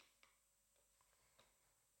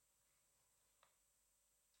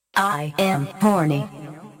I am horny.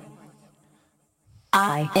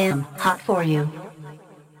 I am hot for you.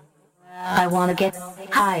 I wanna get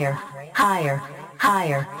higher, higher,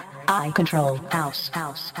 higher. I control house.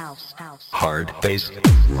 Hard bass.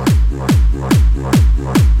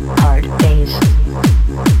 Hard bass.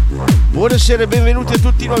 Buonasera e benvenuti a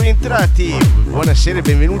tutti i nuovi entrati. Buonasera e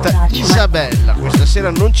benvenuta Isabella. Questa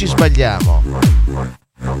sera non ci sbagliamo.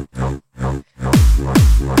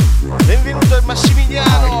 Benvenuto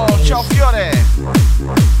Massimiliano. Ciao Fiore.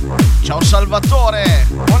 Ciao Salvatore.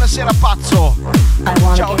 Buonasera Pazzo.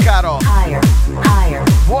 Ciao caro.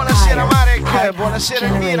 Buonasera Marek. Buonasera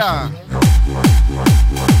Elvira.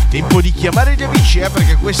 Tempo di chiamare gli amici,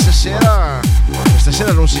 perché questa sera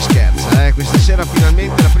non si scherza, Questa sera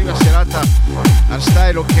finalmente la prima serata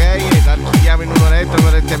hardstyle, ok, e la chiudiamo in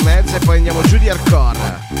un'oretta e mezza e poi andiamo giù di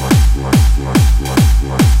hardcore.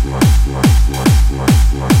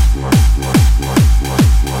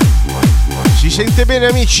 Si sente bene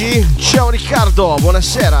amici? Ciao Riccardo,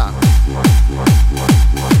 buonasera.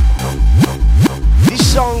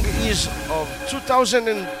 This song is of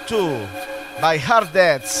 2002 by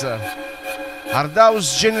Hardhouse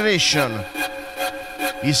Generation.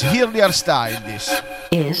 Is early hardstyle this.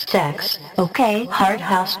 Is sex okay?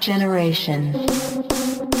 Hardhouse Generation.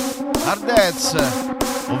 Hardheads,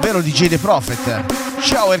 ovvero DJ The Prophet.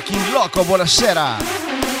 Ciao Erking Loco, buonasera.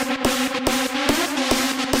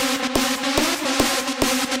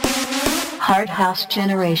 Hardhouse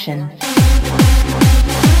Generation.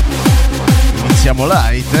 Iniziamo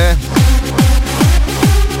light,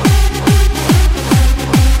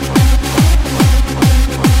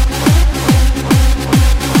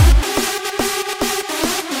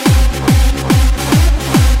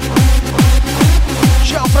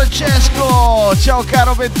 Ciao Francesco, ciao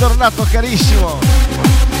caro, bentornato carissimo.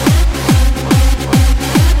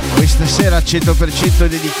 Questa sera 100%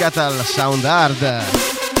 dedicata al sound hard.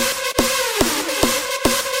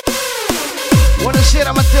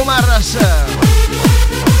 Buonasera Matteo Marras.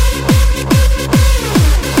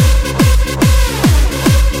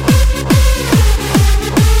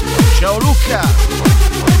 Ciao Luca.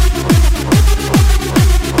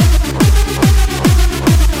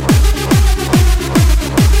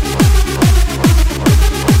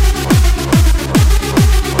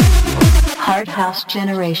 Hardhouse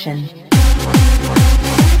Generation.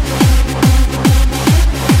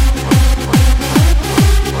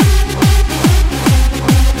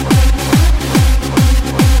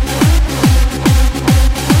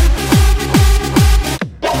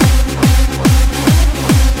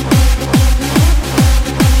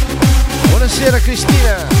 Buonasera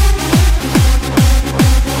Cristina.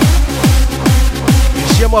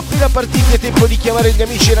 Siamo appena partiti, è tempo di chiamare gli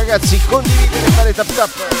amici ragazzi, condividere e fare tap tap.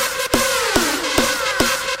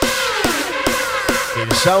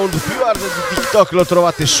 Il sound più hard di TikTok lo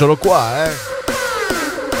trovate solo qua,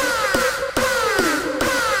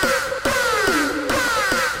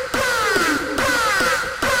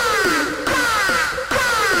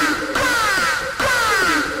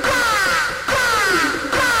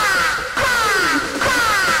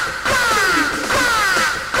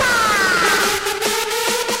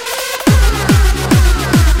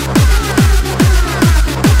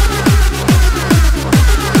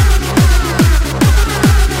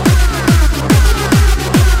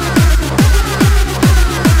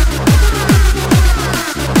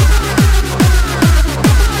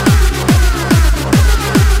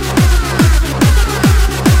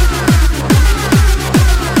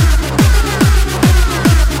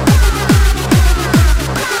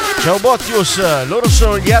 Ciao Botius, loro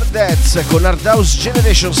sono gli Hardheads con Hardhouse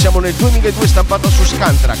Generation, siamo nel 2002, stampata su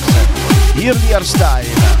Scantrax, Early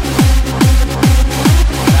Hardstyle.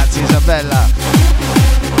 Grazie Isabella.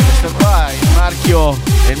 Questo qua è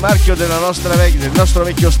il marchio del nostro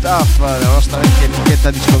vecchio staff, della nostra vecchia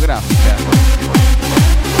etichetta discografica.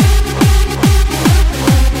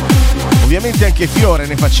 Ovviamente anche Fiore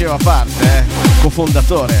ne faceva parte,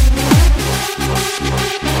 cofondatore.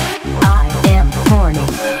 I am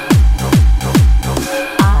horny.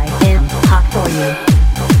 For you.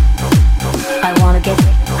 I wanna get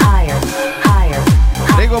higher, higher.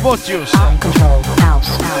 Prego Botius. I control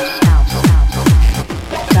house.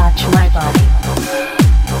 Touch my body.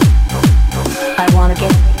 I wanna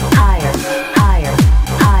get higher, higher,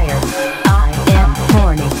 higher. I am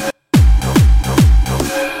horny.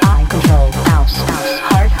 I control house.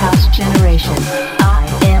 Hardhouse Generation. I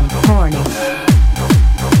am horny.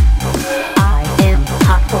 I am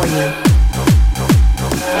hot for you.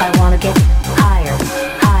 I wanna get higher,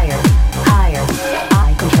 higher, higher.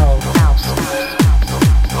 I control house.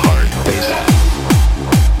 Hard bass.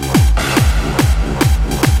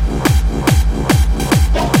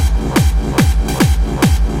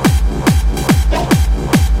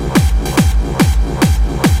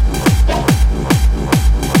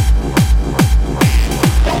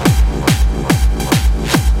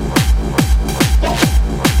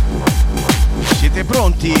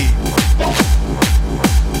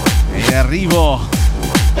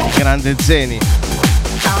 grande Zeni. I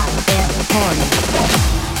am horny.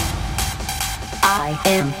 I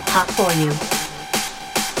am hot for you.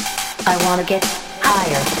 I wanna get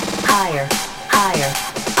higher, higher, higher.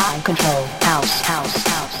 I control house, house,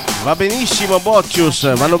 house. Va benissimo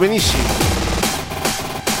Boccius, vanno benissimo.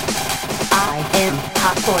 I am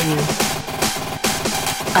hot for you.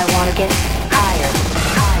 I wanna get higher,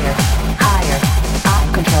 higher, higher.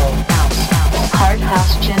 I control house, house. Hard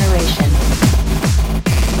house generation.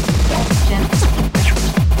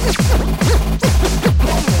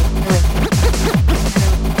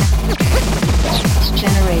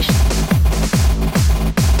 Generation.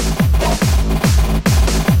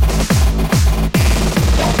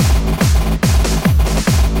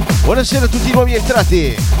 Buonasera a tutti i nuovi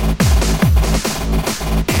entrati.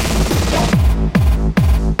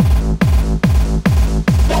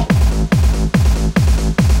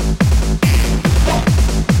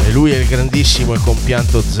 E lui è il grandissimo e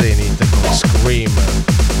compianto Zenith con Scream.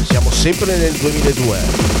 Siamo sempre nel 2002.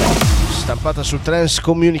 Stampata su Trans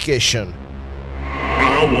Communication.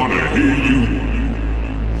 I wanna hear you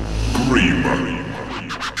scream.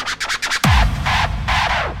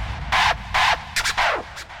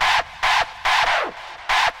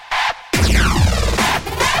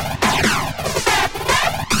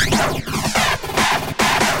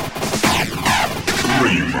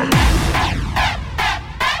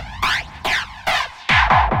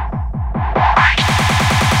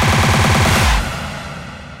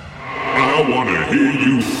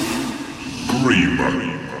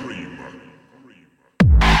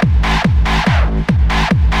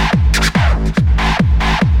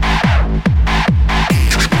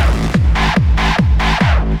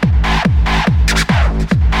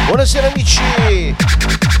 Buonasera amici,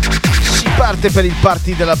 si parte per il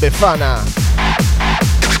party della Befana.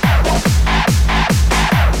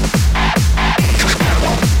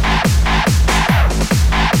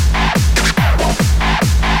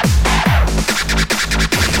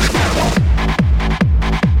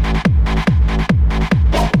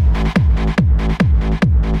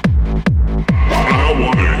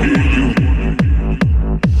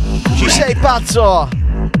 Ci sei pazzo?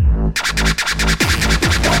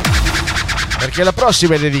 Perché la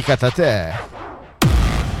prossima è dedicata a te.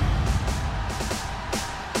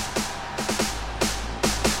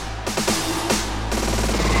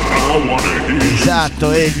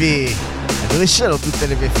 Esatto, Elvi. E dove sono tutte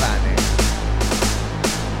le befane?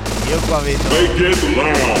 Io qua vedo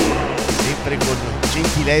sempre con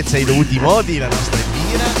gentilezza e i dovuti modi la nostra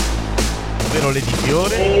Elvira, ovvero Lady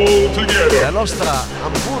Fiore, la nostra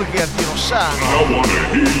hamburger di Rossano,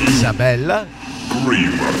 Isabella.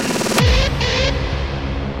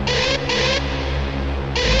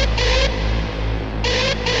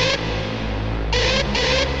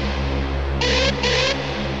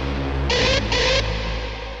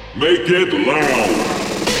 Make it loud.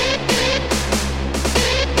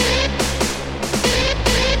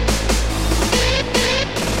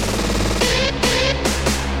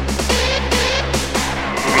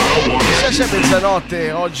 Chissà se a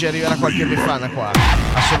mezzanotte oggi arriverà qualche befana qua,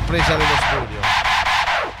 a sorpresa nello studio.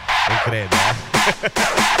 Non credo,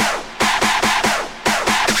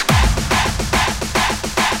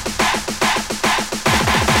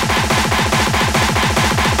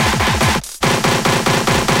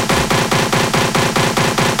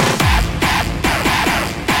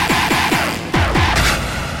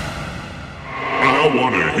 I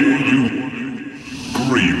wanna hear you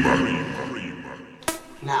scream.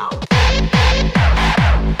 Now.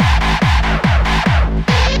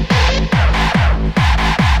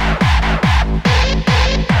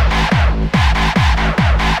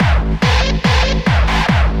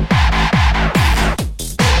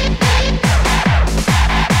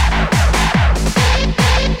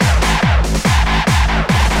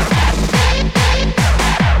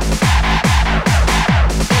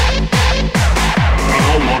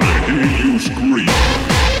 I wanna hear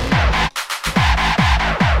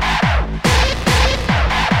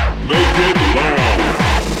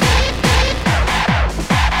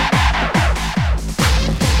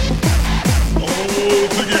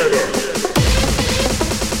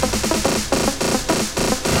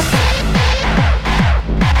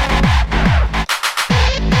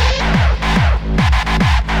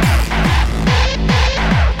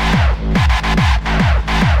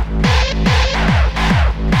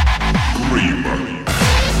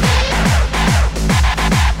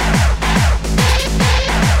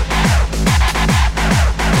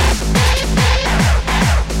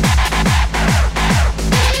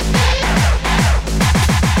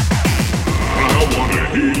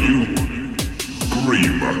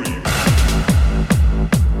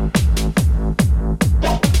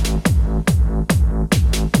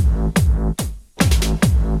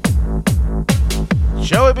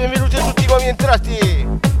rientrati.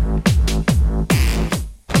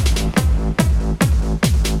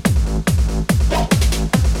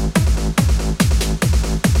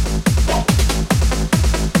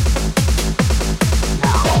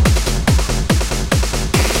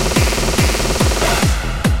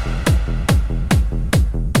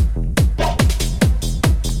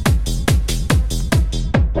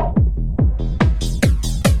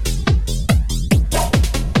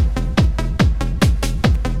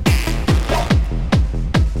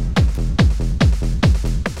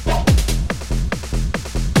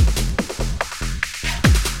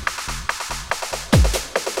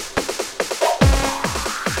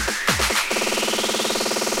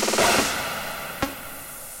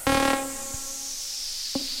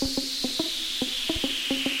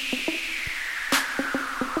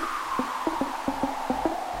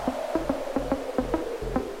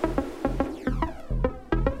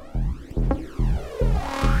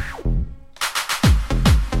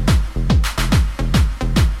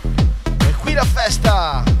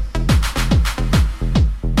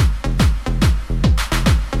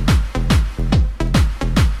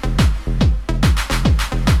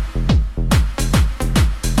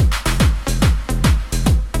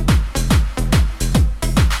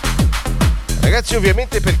 Ragazzi,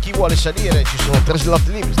 ovviamente per chi vuole salire ci sono 3 slot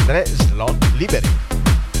liberi.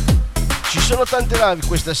 Ci sono tante live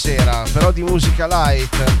questa sera, però di musica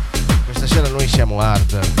light. Questa sera noi siamo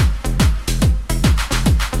hard.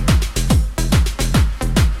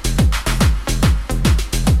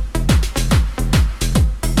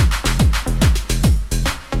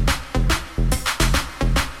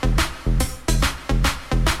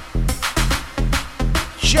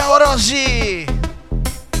 Ciao Rosy!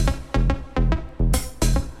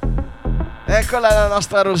 Eccola la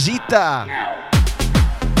nostra Rosita.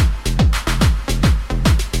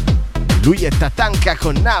 Lui è Tatanka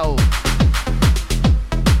con Now.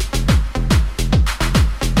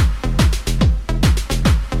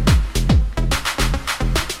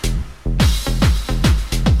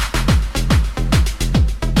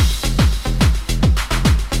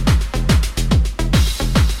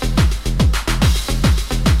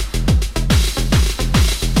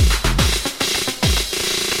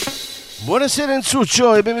 Buonasera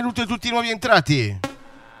Enzuccio e benvenuti a tutti i nuovi entrati.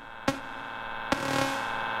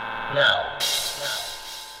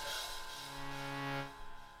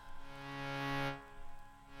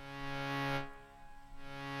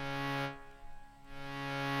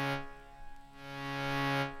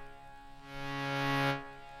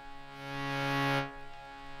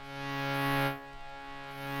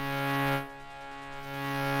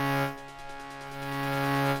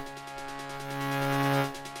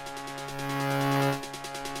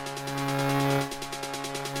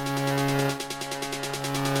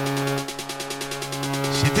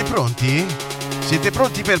 Pronti? Siete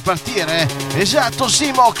pronti per partire? Esatto,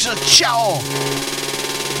 Simox, ciao!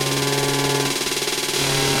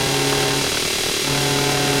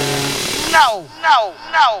 No, no,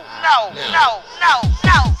 no, no, no, no, no,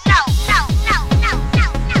 no, no.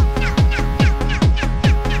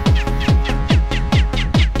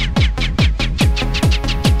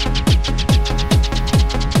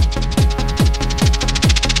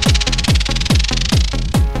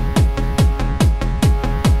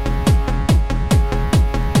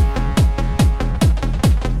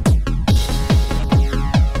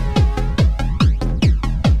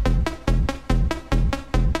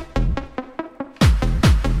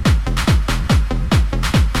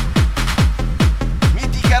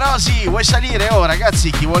 Vuoi salire? Oh ragazzi,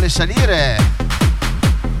 chi vuole salire è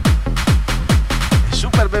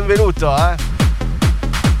super benvenuto, eh?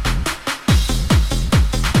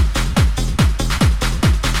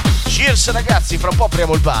 Cheers ragazzi, fra un po'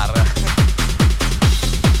 apriamo il bar.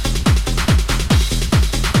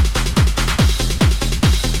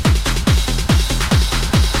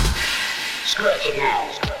 Scratch it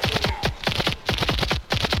out.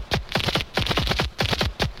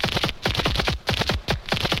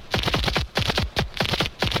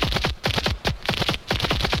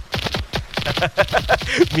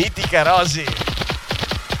 Mitica Rosy.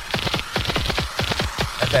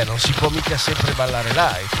 E beh, non si può mica sempre ballare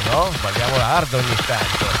live, no? Balliamo hard ogni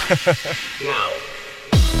tanto.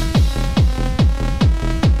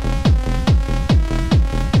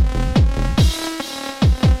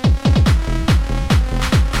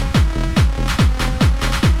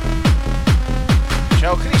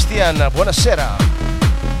 Ciao Christian, buonasera.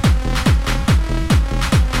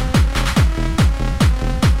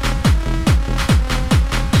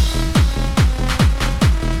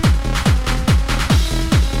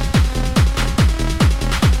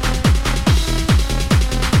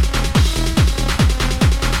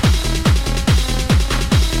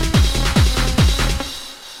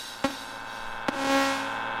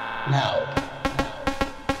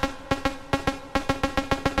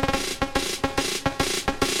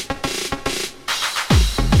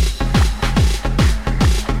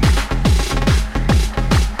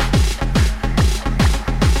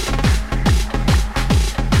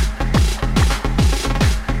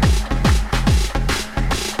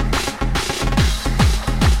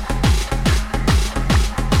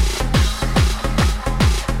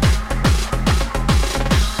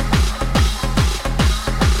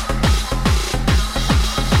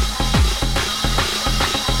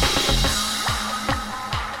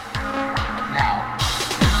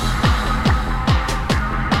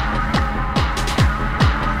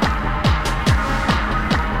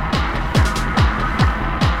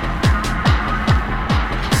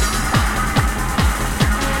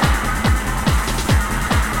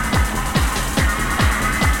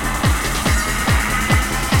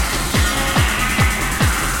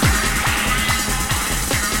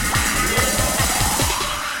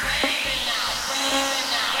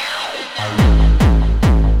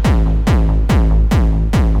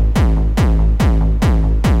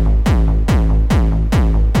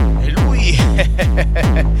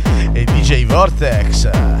 Vortex.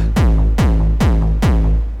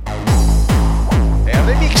 E il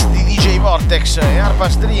remix di DJ Vortex e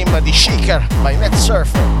Harpa's Dream di Shaker by Net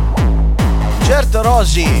Surfer. Certo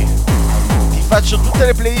Rosy, ti faccio tutte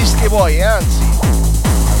le playlist che vuoi, anzi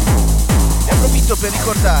ne approfitto per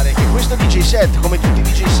ricordare che questo DJ set, come tutti i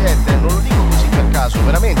DJ set, non lo dico così per caso,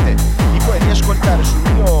 veramente li puoi riascoltare sul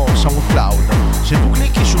mio SoundCloud. Se tu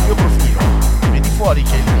clicchi sul mio profilo vedi fuori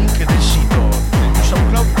che il link del sito del mio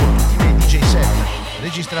SoundCloud con tutti i miei DJ set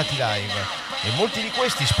registrati live, e molti di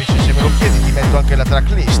questi, specie se me lo chiedi, ti metto anche la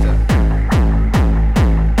tracklist.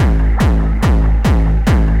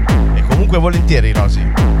 E comunque volentieri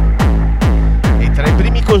Rosy. E tra i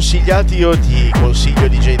primi consigliati io ti consiglio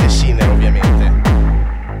DJ The Sinner, ovviamente,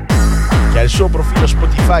 che ha il suo profilo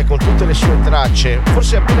Spotify con tutte le sue tracce.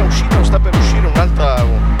 Forse è appena uscita o sta per uscire un'altra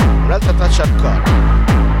traccia hardcore.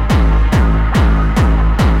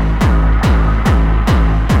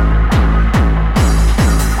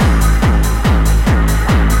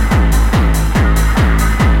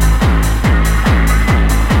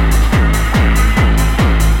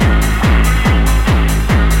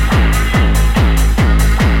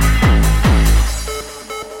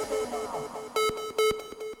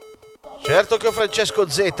 Certo che ho Francesco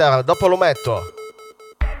Z, dopo lo metto.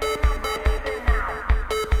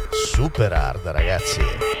 Super hard, ragazzi.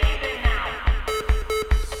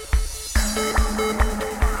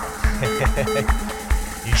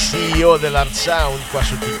 Il CEO dell'Hard Sound qua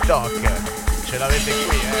su TikTok. Ce l'avete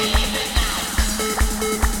qui,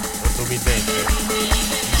 molto umilmente.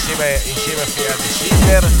 Insieme a Fiat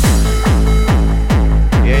Sinner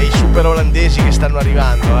e ai super olandesi che stanno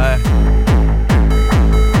arrivando,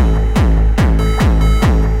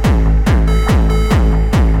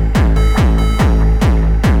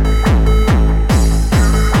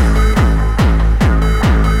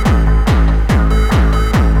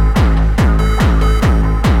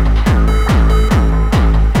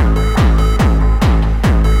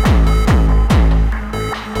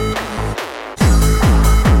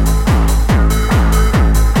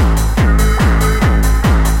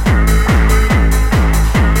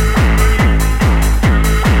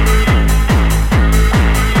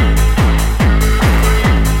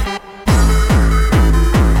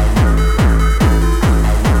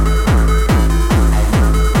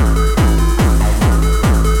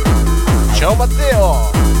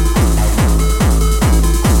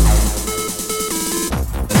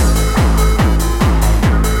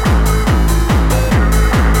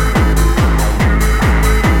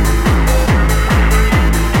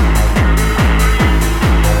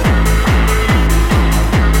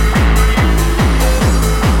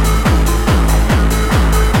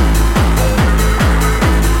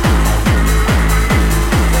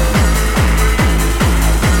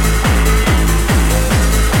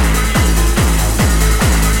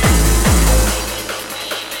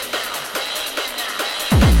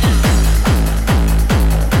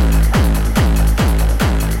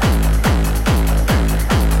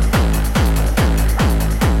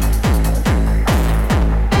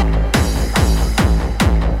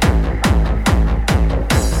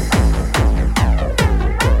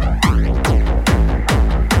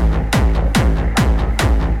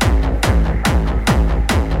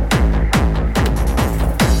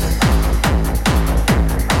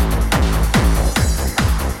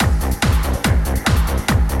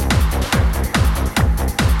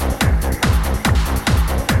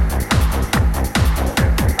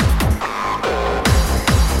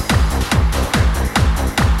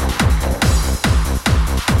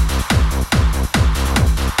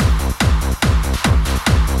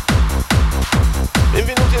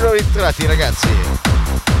 Ragazzi,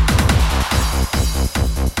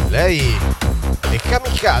 lei è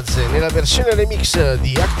Kamikaze nella versione remix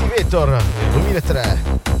di Activator del 2003,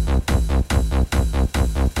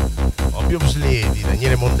 Obviously di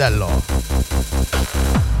Daniele Mondello.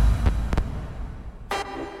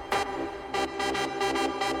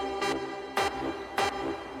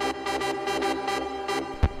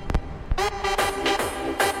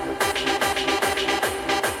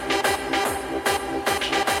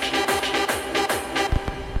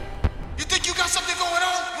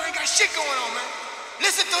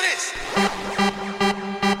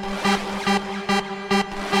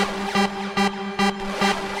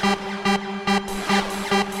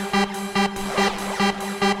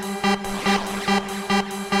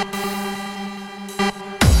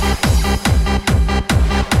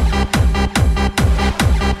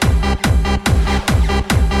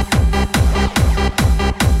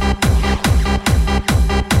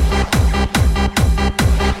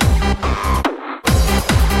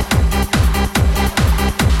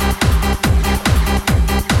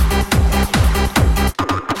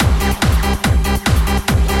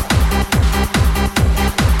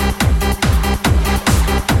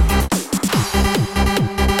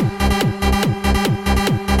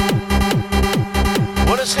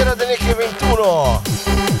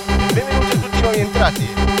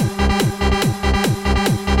 entrati.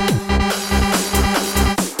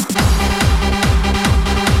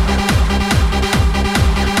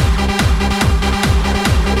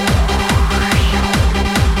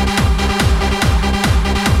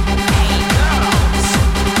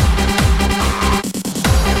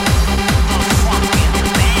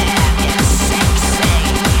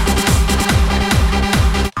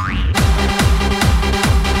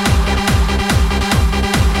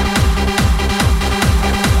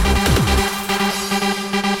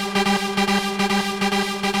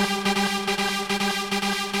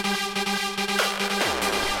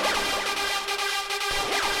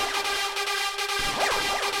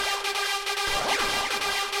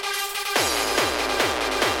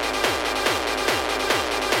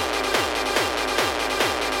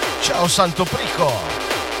 Ciao Santo Prico,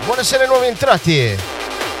 buonasera ai nuovi entrati.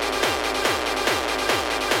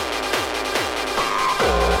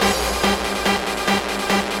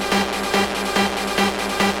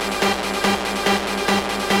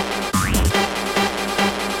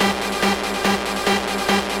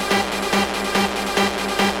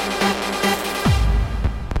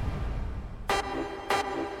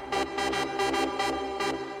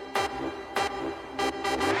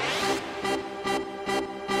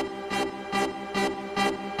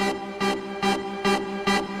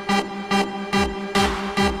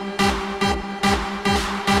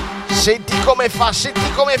 Senti come fa,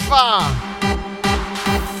 senti come fa!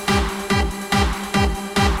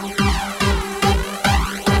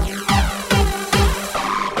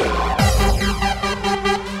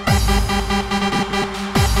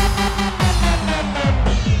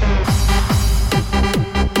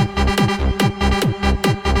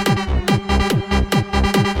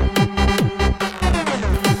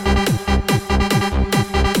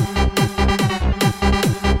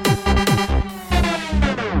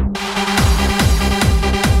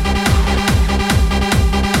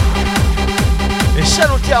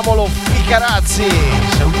 Salutiamolo Ficarazzi,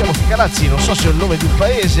 salutiamo Ficarazzi, non so se è il nome di un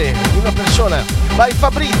paese o di una persona. Vai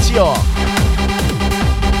Fabrizio!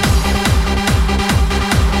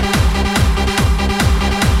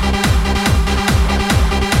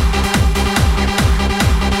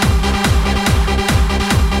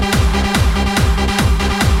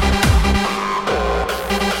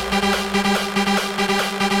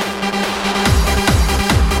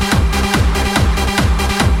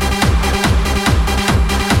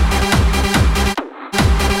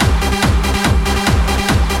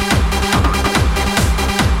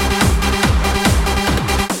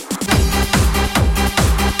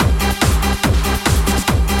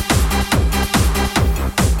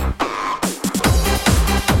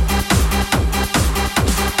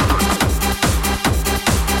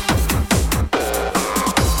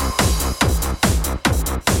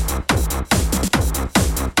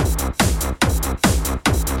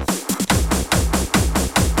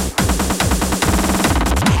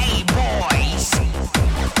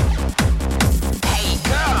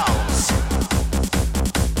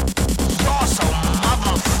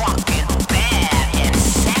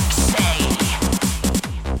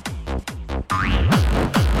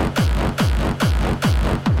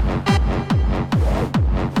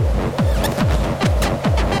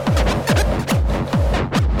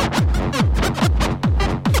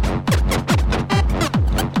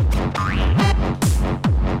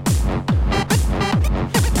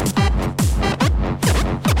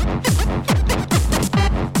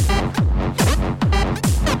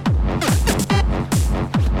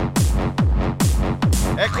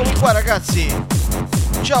 Qua ragazzi,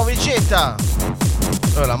 ciao Vegeta.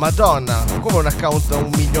 Oh, la Madonna, come un account a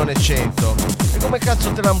 1.100.000? E come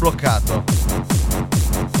cazzo te l'hanno bloccato?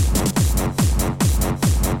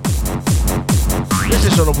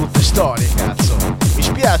 Queste sono brutte storie, cazzo. Mi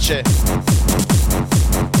spiace.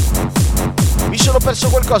 Mi sono perso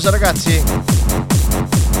qualcosa ragazzi?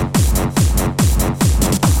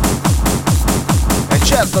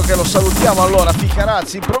 Certo che lo salutiamo allora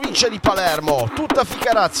Ficarazzi, in provincia di Palermo, tutta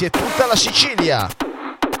Ficarazzi e tutta la Sicilia.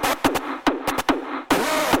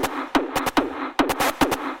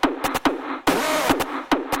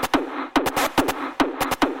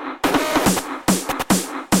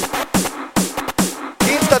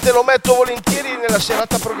 Tinta te lo metto volentieri nella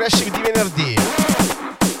serata progressive di venerdì,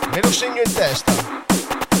 me lo segno in testa.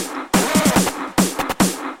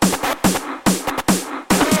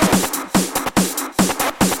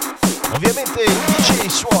 Ovviamente il DJ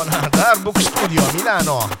suona da Hardbook Studio a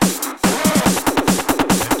Milano.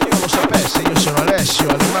 Per chi non lo sapesse, io sono Alessio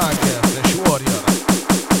Alimag, Flash Warrior.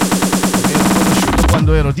 Mi ero conosciuto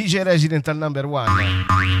quando ero DJ DJ Resident al number one.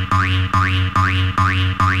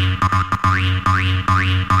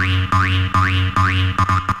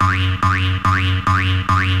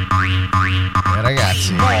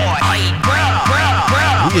 Ragazzi, lui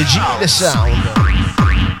è Jimmy the Sound,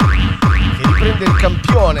 che riprende il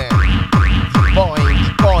campione di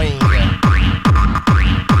Boing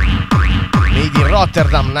made in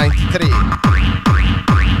Rotterdam 93.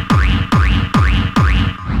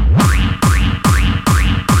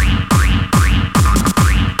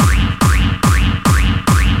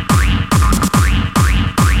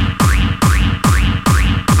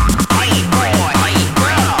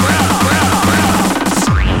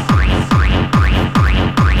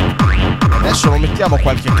 Adesso lo mettiamo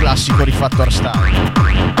qualche classico rifatto hardstyle.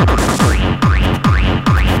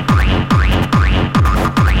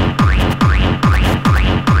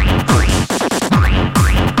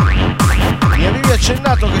 Mi avevi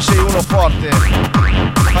accennato che sei uno forte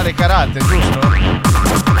a fare karate, giusto?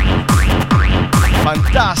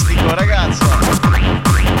 Fantastico, ragazzo!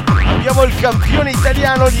 Abbiamo il campione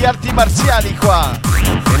italiano di arti marziali qua!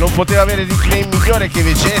 E non poteva avere nickname migliore che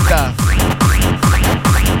Vegeta!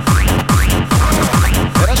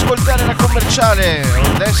 Per ascoltare la commerciale o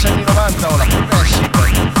il dance anni 90 o la progressive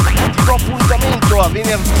ti do appuntamento a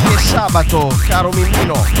venerdì e sabato, caro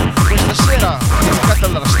Milano, questa sera dedicata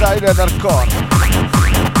all'hardstyle e ad hardcore.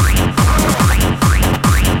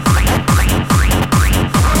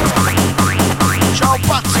 Ciao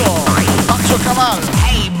Pazzo Cavallo.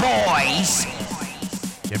 Hey boys.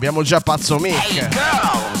 E abbiamo già Pazzo Mick. Hey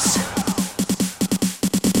girls.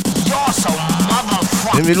 You're so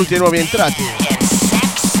motherfucking Benvenuti ai nuovi entrati. and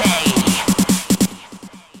sexy.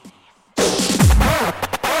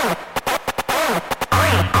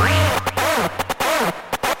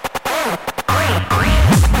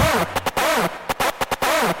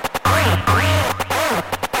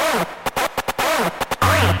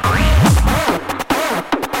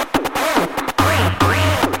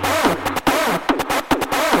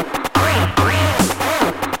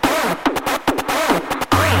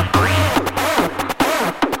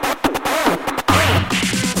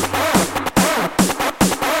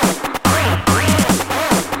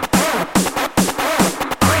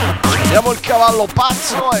 Abbiamo il cavallo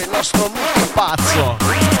pazzo e il nostro Mick pazzo.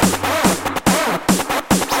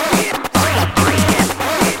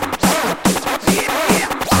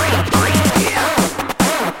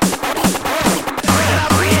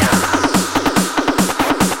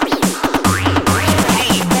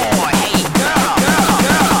 Hey boy, hey girl.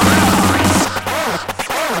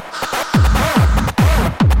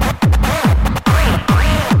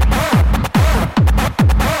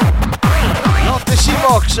 Notte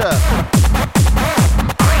Simox.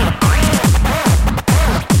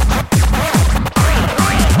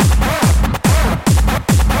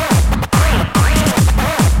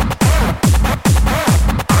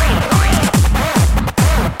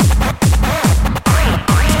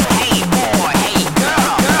 Hey boy, hey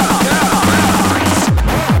girl.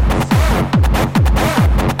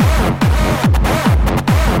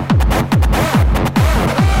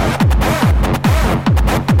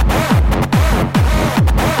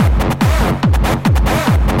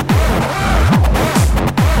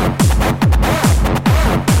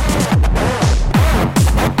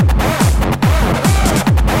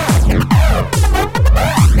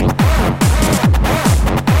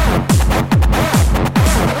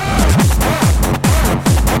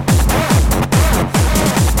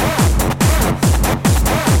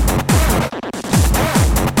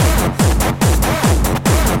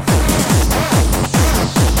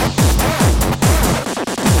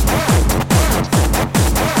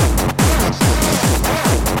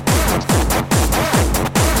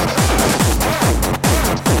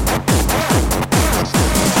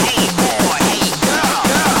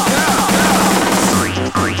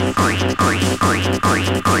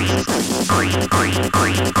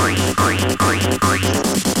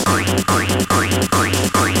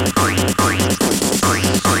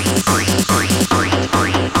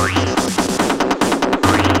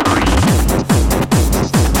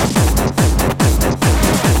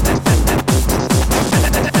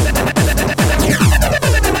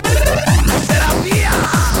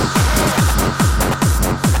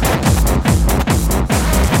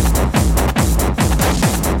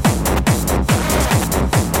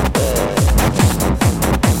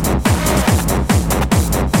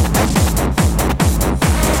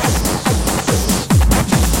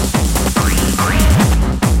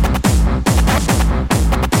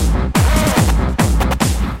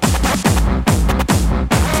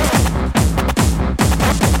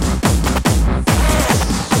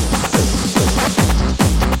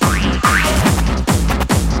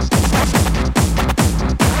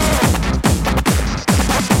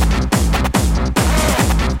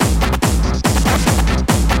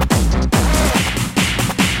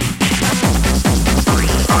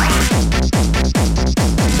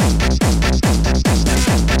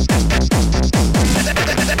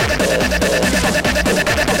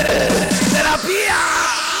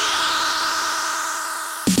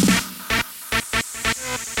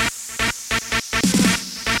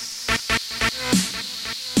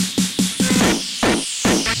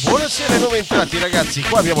 entrati ragazzi,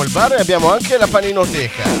 qua abbiamo il bar e abbiamo anche la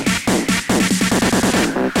paninoteca.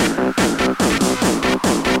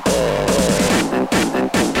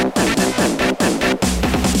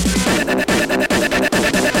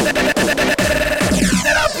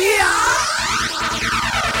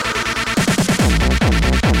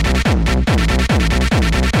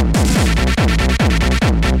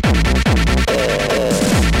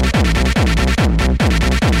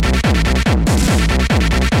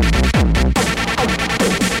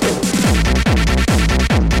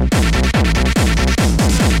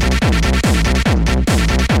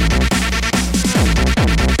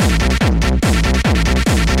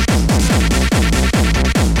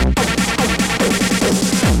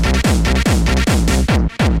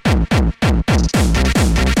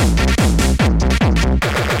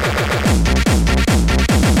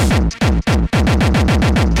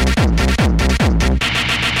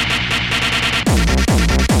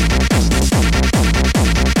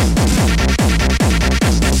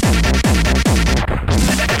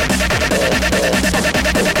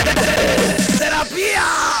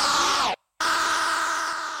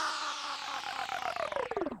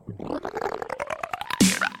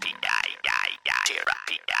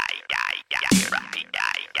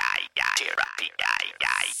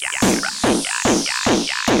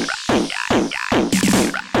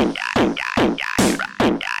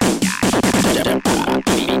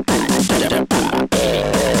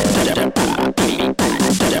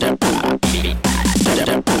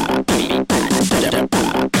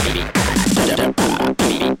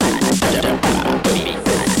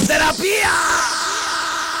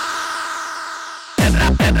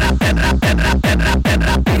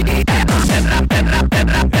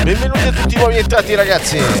 Benvenuti a tutti i nuovi entrati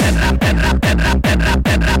ragazzi.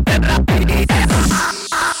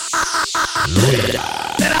 Lui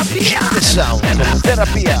Sound con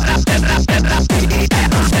terapia.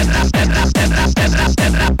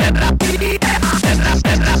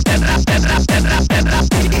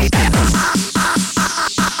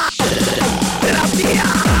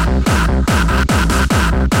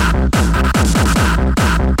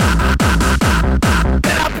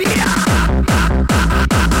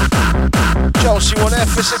 Ciao Simone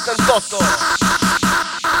F78.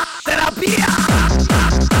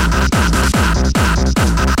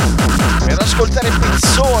 Per ascoltare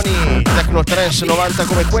pezzoni Techno Trance 90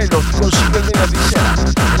 come quello ti consiglio il venerdì sera,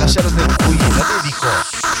 è la sera del cui la dedico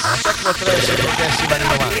alla Techno Trance progressive anni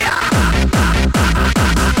 90.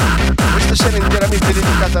 Questa sera è interamente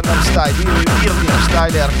dedicata all'hardstyle, io e dirvi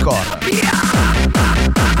hardstyle e hardcore.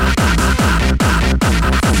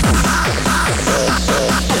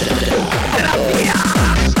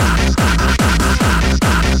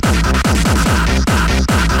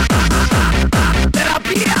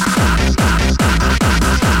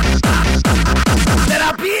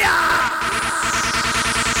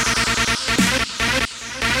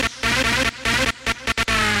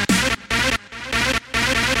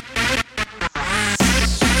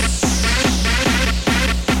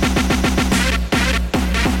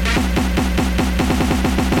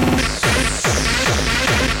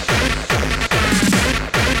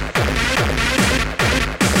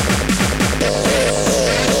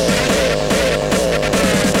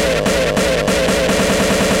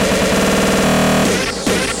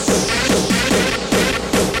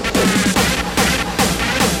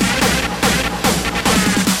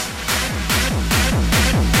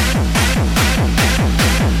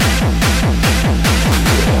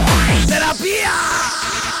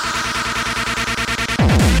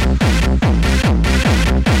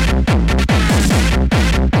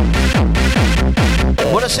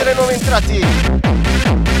 Buonasera ai nuovi entrati.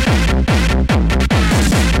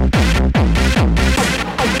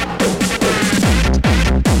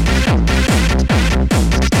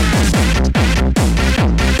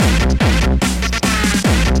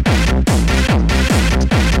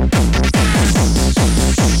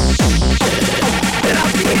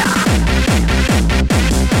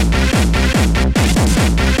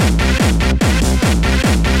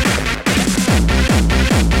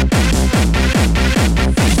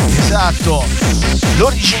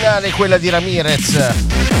 L'originale è quella di Ramirez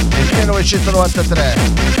del 1993.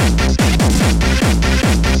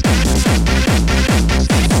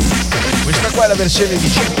 Questa qua è la versione di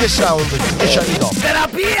Jimmy Sound 10 anni dopo.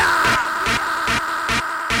 Terapia!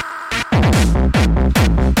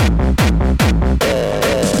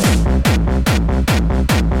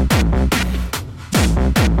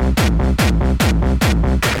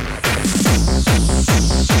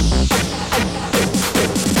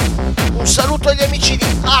 Un saluto agli amici di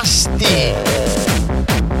Asti.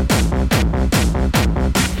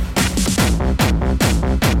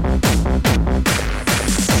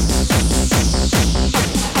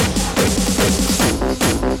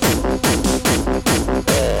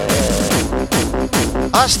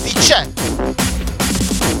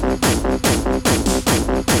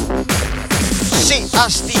 Sì,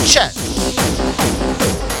 asticè.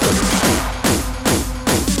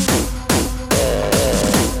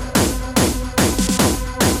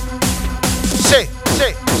 Sì, sì,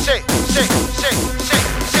 sì, sì, sì, sì, sì, sì,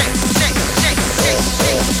 sì, sì,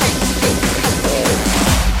 sì.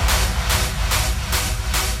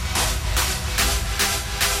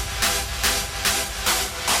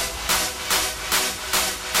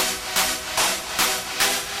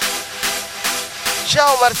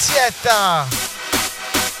 Ciao Marzietta!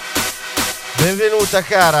 Benvenuta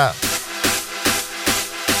cara!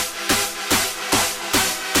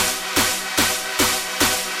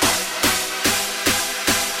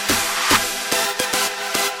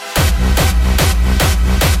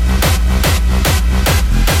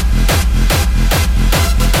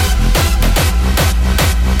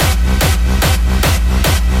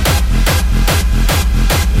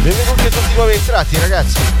 Benvenuti a tutti i nuovi entrati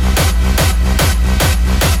ragazzi!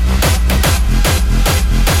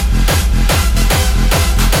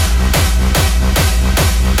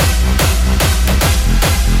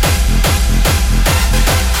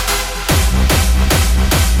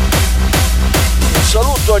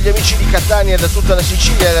 Saluto agli amici di Catania e da tutta la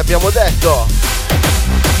Sicilia, l'abbiamo detto.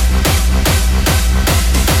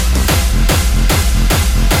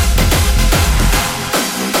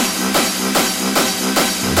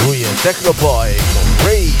 Lui è Technoboy con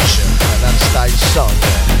Rage, un hardstyle song.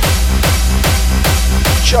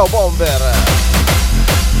 Ciao Bomber!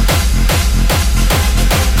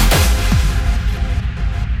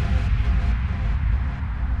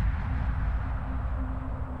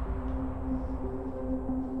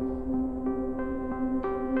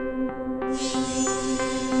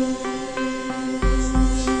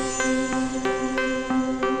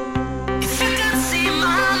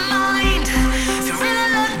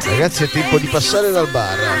 Ragazzi, è tempo di passare dal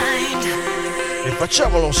bar e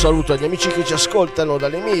facciamolo un saluto agli amici che ci ascoltano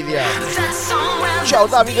dall'Emilia. Ciao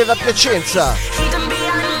Davide da Piacenza.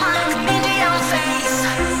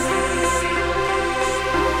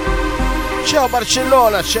 Ciao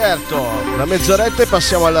Barcellona, certo. Da mezz'oretta e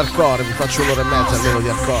passiamo all'hardcore, vi faccio un'ora e mezza almeno di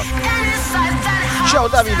hardcore. Ciao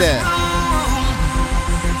Davide.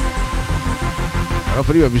 Però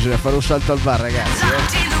prima bisogna fare un salto al bar ragazzi, ci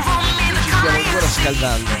stiamo ancora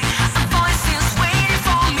scaldando.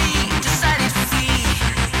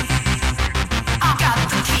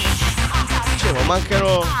 Dicevo,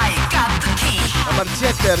 mancano. La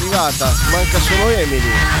Marzietta è arrivata, manca solo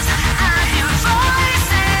Emily.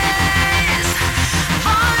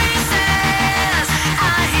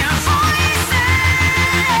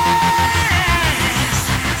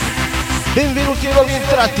 Benvenuti ai nuovi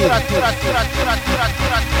entrati.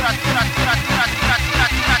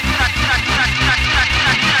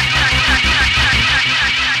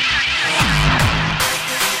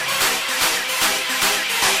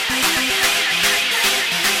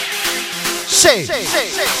 Sì.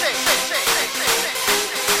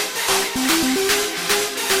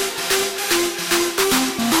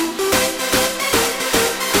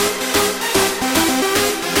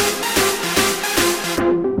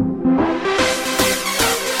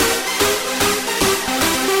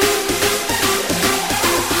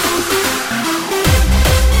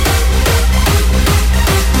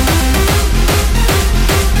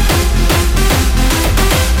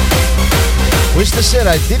 Questa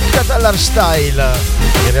sera è dedicata all'hardstyle,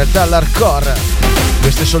 in realtà all'hardcore,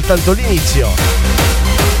 questo è soltanto l'inizio.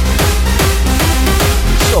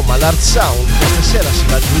 Insomma, l'hard sound, questa sera si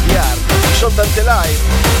va giù di hard, ci sono tante live,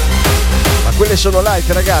 ma quelle sono light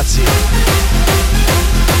ragazzi.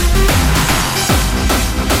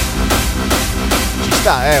 Ci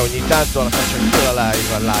sta, ogni tanto la faccio anch'io la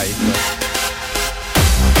live, a live.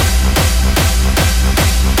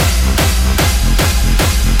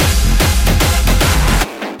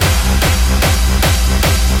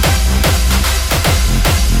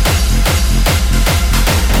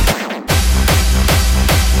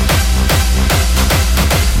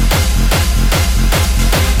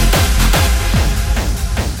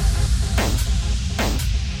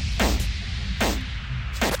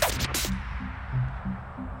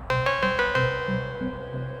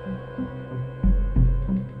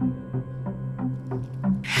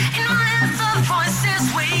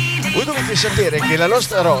 Voi dovete sapere che la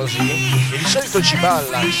nostra Rosy, che di solito ci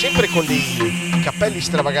balla sempre con dei cappelli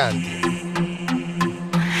stravaganti,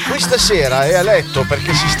 questa sera è a letto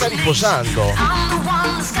perché si sta riposando.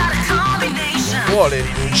 Non vuole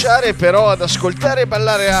rinunciare però ad ascoltare e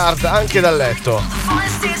ballare hard anche dal letto.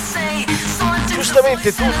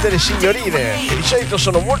 Giustamente tutte le signorine, che di solito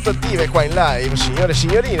sono molto attive qua in live, signore e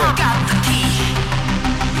signorine,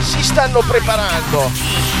 si stanno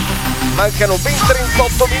preparando. Mancano ben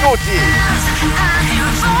 38 minuti.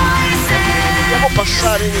 Dobbiamo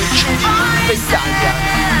passare nei cieli di tutta Italia.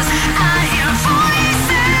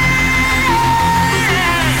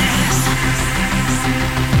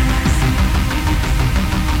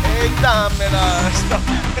 E dammela,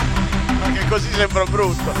 ma che così sembra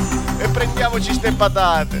brutto. E prendiamoci ste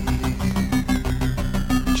patate.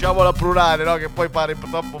 Diciamola plurale, no? Che poi pare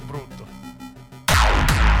troppo brutto.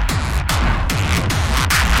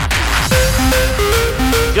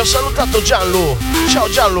 Ti ho salutato Gianlu. Ciao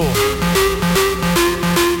Gianlu.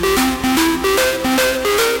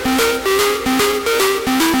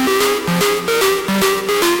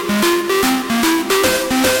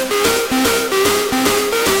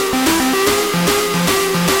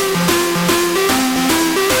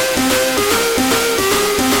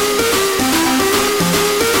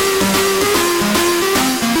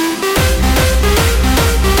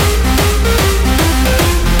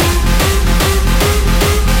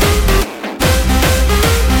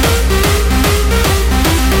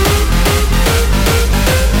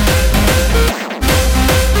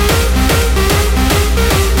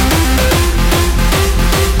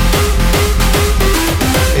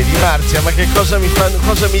 Ma che cosa mi fanno?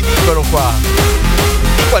 Cosa mi dicono qua?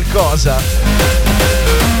 Di qualcosa.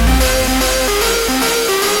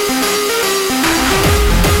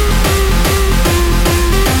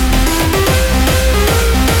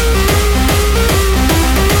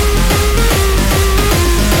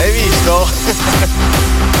 Hai visto?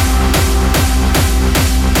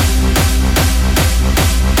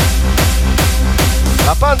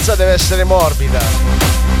 La panza deve essere morbida.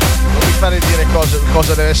 Non mi fare dire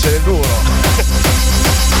cosa deve essere duro.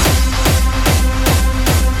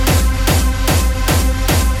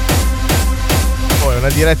 Oh, è una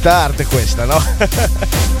diretta arte questa, no?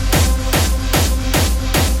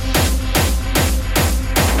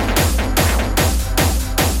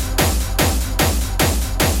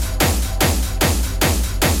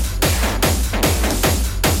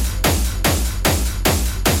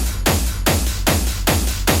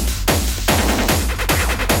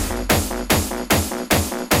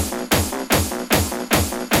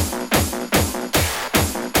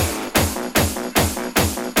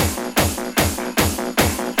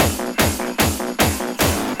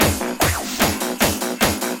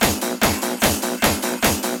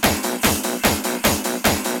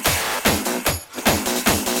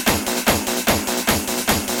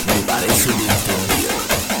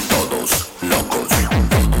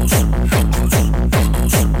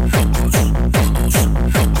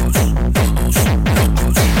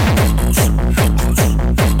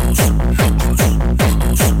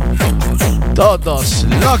 Todos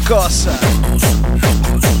locos.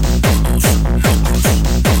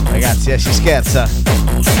 Ragazzi, si scherza.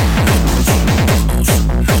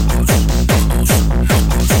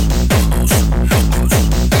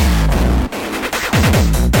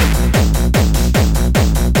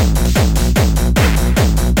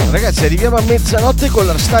 Ragazzi, arriviamo a mezzanotte con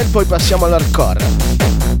l'hardstyle, poi passiamo all'hardcore.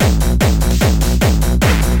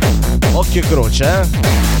 Occhio e croce, eh?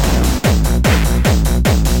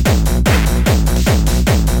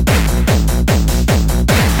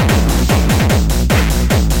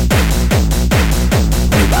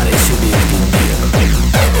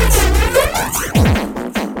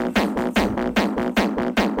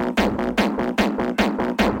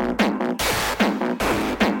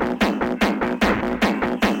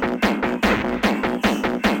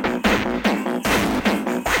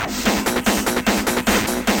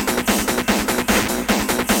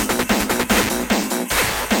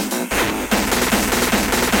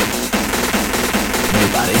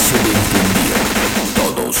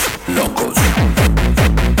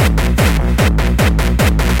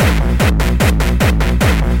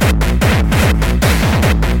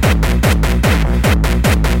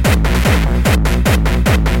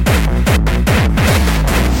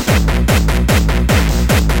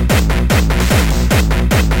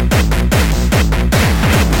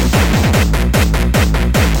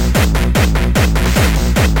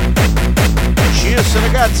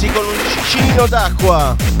 Ragazzi, con un cicinino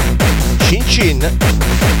d'acqua. Cin cin.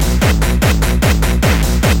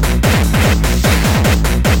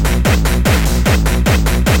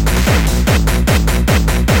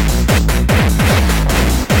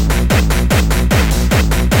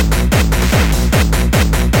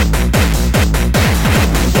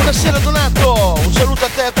 Buonasera Donato, un saluto a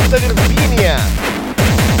te e a tutta l'Irpinia.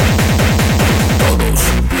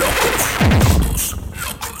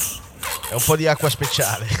 È un po' di acqua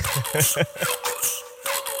speciale.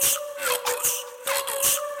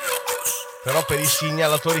 Però per i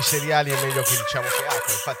segnalatori seriali è meglio che diciamo che acqua.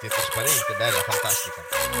 infatti è trasparente, bella, fantastica.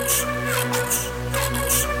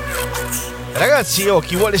 Ragazzi,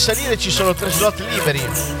 chi vuole salire ci sono 3 slot liberi.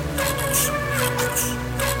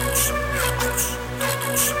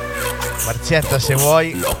 Marzietta, se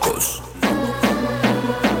vuoi. Locos.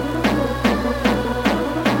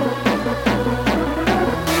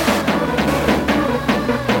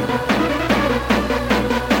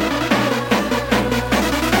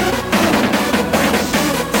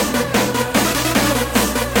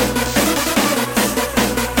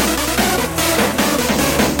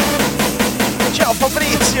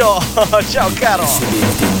 Ciao caro.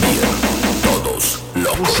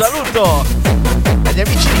 Un saluto agli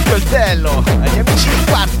amici di coltello, agli amici di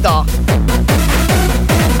quarto,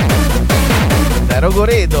 da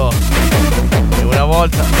Rogoredo. E una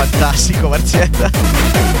volta, fantastico Marzietta,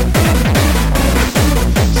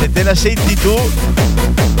 se te la senti tu,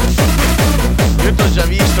 io t'ho già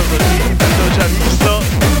visto così, t'ho già visto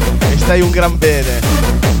e stai un gran bene.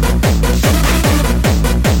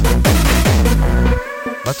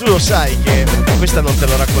 Ma tu lo sai che questa non te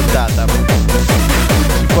l'ho raccontata,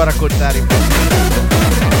 si può raccontare in po'.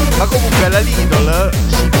 Ma comunque alla Lidl,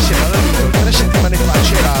 sì, mi sembra alla Lidl, 3 settimane fa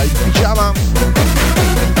c'era il pigiama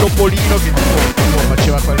di Topolino che tipo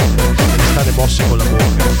faceva delle strane mosse con la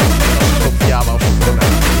bocca, si soffiava o soffonava.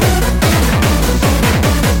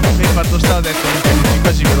 E il fatto sta, ho detto, così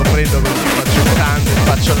quasi me lo prendo, così faccio il stand,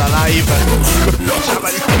 faccio la live con il pigiama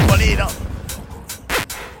di Topolino.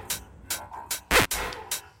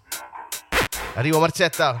 Arrivo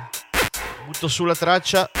Marzietta, butto sulla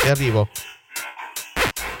traccia e arrivo.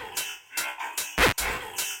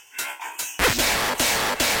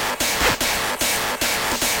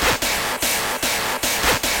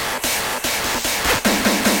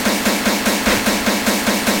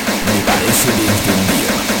 Me parece de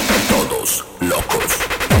entender. Todos locos.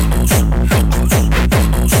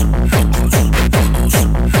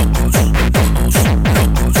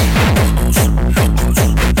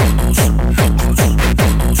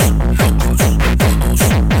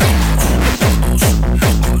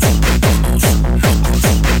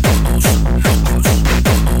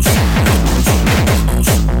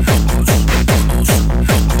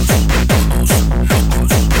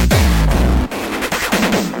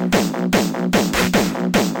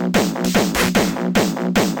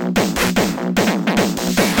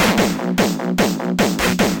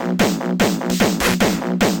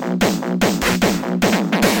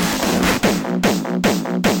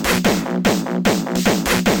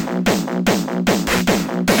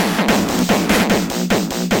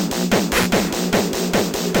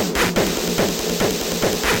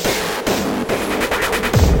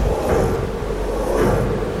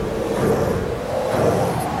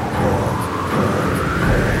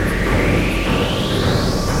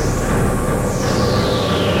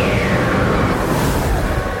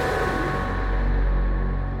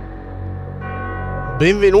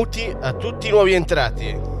 Benvenuti a tutti i nuovi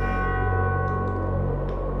entrati.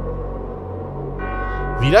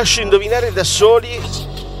 Vi lascio indovinare da soli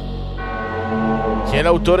chi è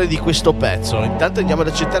l'autore di questo pezzo. Intanto andiamo ad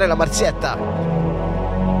accettare la Marzietta.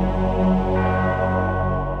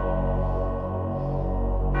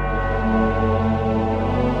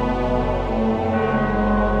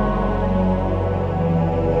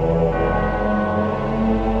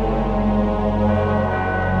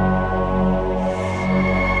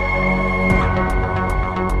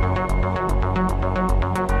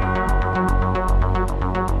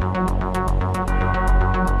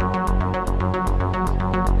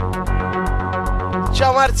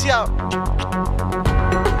 Ciao Marzia,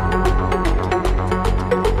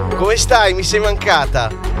 come stai? Mi sei mancata.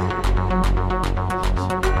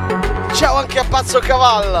 Ciao anche a Pazzo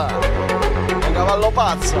Cavalla, un cavallo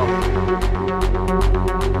pazzo.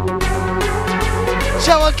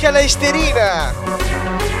 Ciao anche alla Esterina.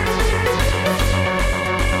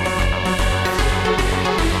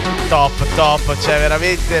 Top, c'è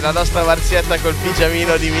veramente la nostra Marzietta col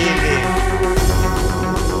pigiamino di Milli.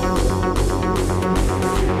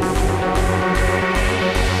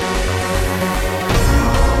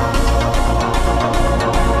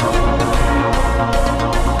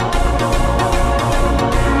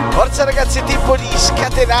 Forza ragazzi, è tempo di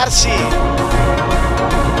scatenarsi.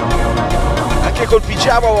 Anche col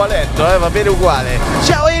pigiama o a letto, va bene uguale.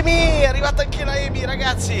 Ciao Amy, è arrivata anche la Amy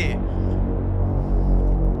ragazzi.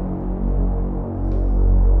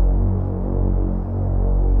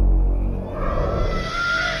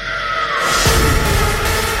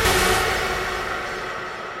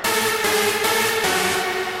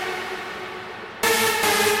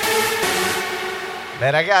 Beh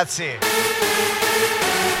ragazzi,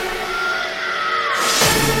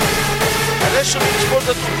 Adesso vi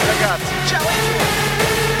rispondo a tutti, ragazzi. Ciao!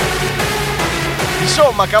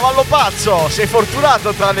 Insomma, cavallo pazzo, sei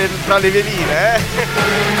fortunato tra le veline,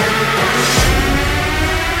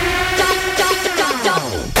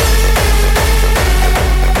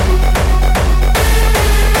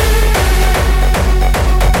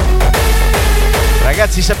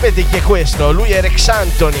 Ragazzi, sapete chi è questo? Lui è Rex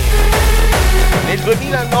Anthony. Nel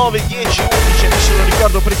 2009, 10, 11, adesso non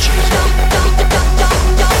ricordo preciso,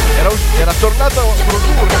 era tornato a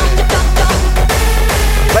produrre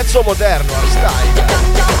un pezzo moderno, hardstyle.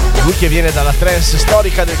 Lui che viene dalla trance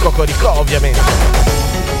storica del Cocorico, ovviamente.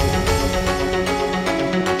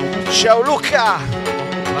 Ciao Luca!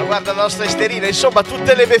 Ma guarda la nostra Esterina, insomma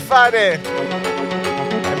tutte le befane.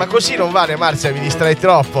 Ma così non vale, Marzia, mi distrai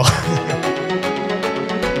troppo.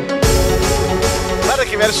 Guarda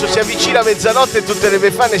che verso si avvicina mezzanotte e tutte le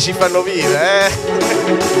befane si fanno vive,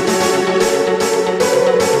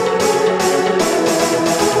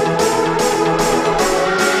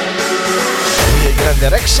 Lui è il grande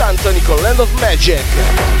Rex Anthony con Land of Magic.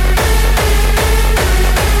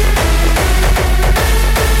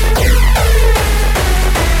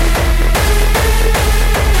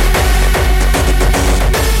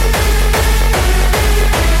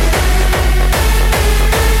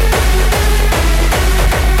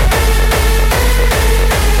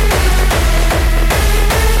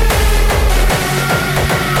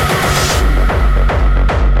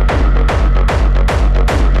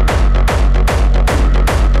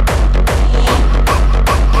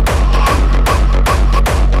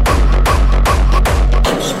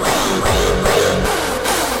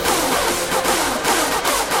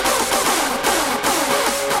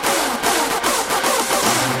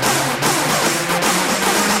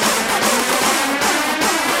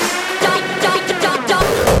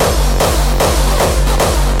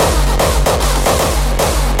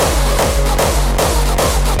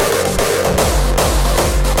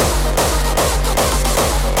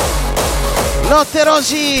 Notte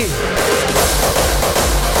Rosy!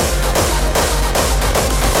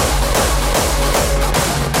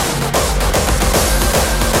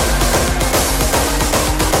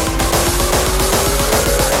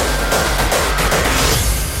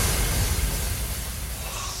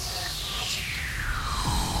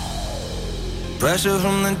 Pressure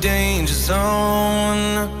from the danger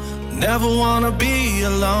zone. Never wanna be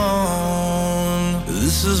alone.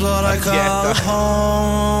 This is what I call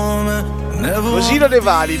home. Così non è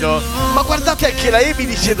valido. Ma guardate anche la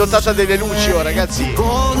Emily si è dotata delle luci, ragazzi.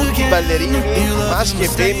 Tutti ballerini, maschi e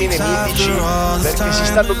femmine mitici, perché si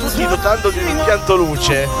stanno tutti dotando di un impianto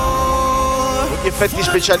luce con gli effetti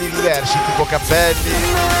speciali diversi, tipo cappelli,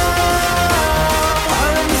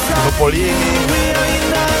 topolini.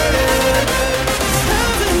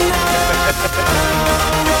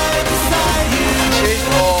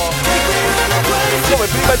 Come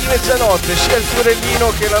prima di mezzanotte sia il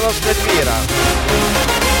fiorellino che la nostra Elvira.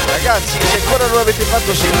 Ragazzi, se ancora non l'avete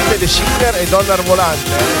fatto, seguite The Singer e Donna al Volante.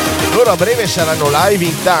 Loro a breve saranno live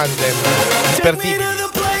in tandem. Imperdibili.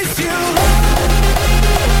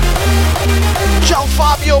 Ciao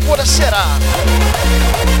Fabio, buonasera.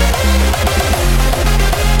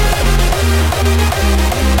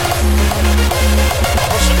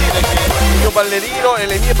 Posso dire che il mio ballerino e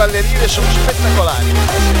le mie ballerine sono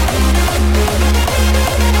spettacolari.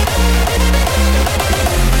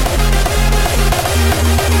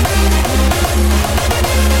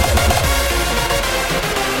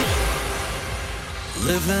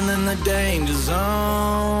 Living in the danger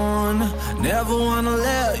zone. Never wanna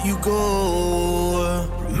let you go.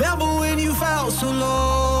 Remember when you felt so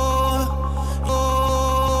low?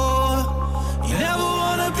 You never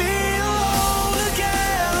wanna be alone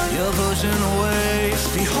again. You're pushing away,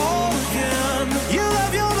 be whole again. You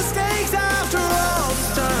love your mistakes after all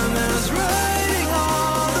this time. There's writing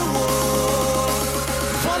on the wall.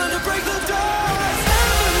 Wanted to break the door. It's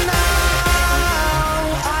never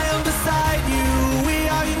now. I am beside you. We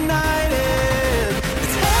are united.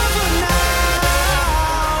 It's never now.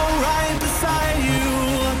 Right beside you.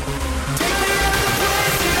 Take me to the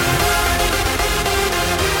place you like.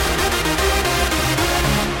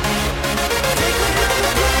 Take me to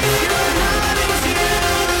the place you're not with you.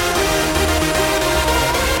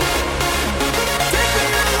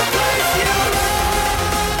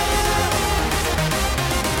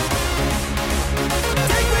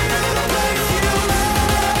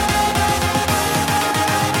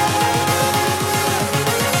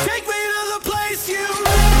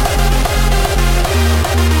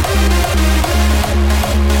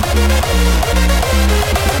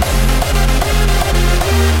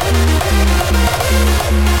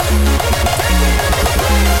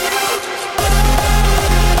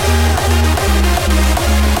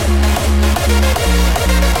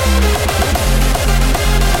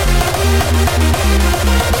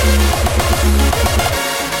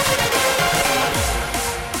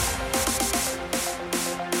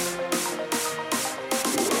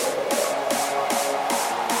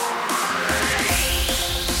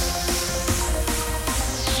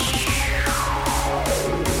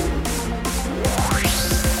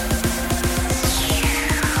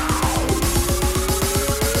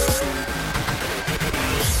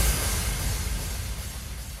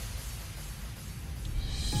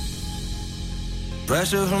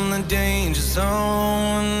 pressure from the danger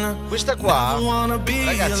zone. Questa qua,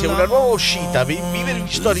 ragazzi, è una nuova uscita. Vi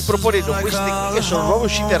sto riproponendo queste qui che sono nuove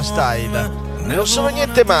uscite Hardstyle. Non sono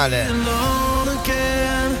niente male.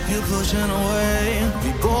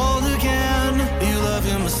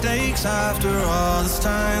 After all this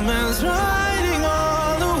time is writing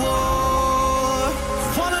on the wall.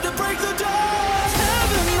 Wanted to break the doors,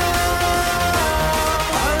 heaven now.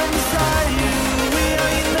 I'm beside you, we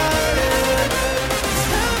are united.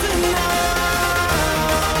 Heaven now,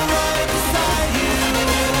 right beside you.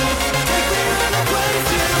 Take me to the place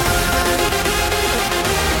you like.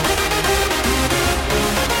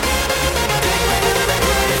 Take me to the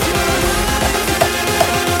place you like.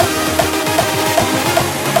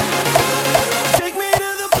 Take me to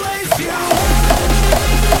the place you like.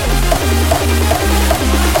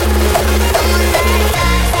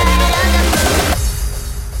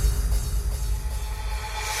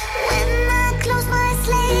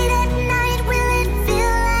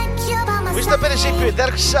 Questa per esempio è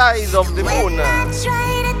Dark Side of the Moon.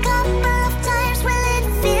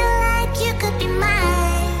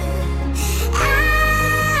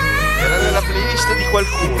 Era nella playlist di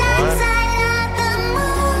qualcuno,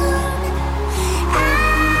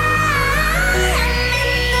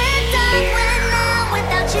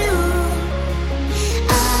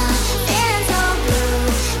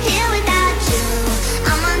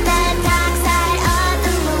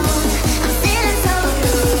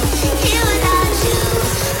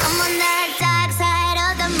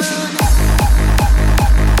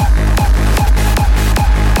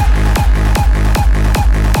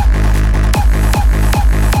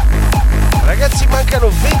 Ragazzi, mancano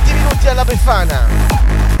 20 minuti alla Befana.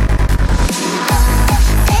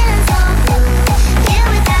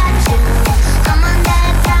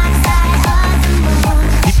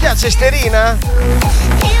 Ti piace Sterina?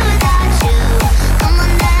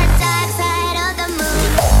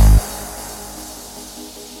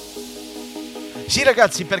 Sì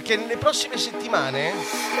ragazzi, perché nelle prossime settimane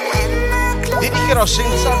dedicherò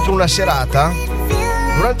senz'altro una serata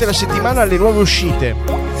durante la settimana alle nuove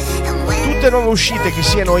uscite. Tutte nuove uscite, che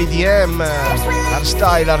siano EDM,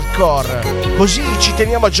 hardstyle, hardcore, così ci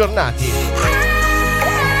teniamo aggiornati.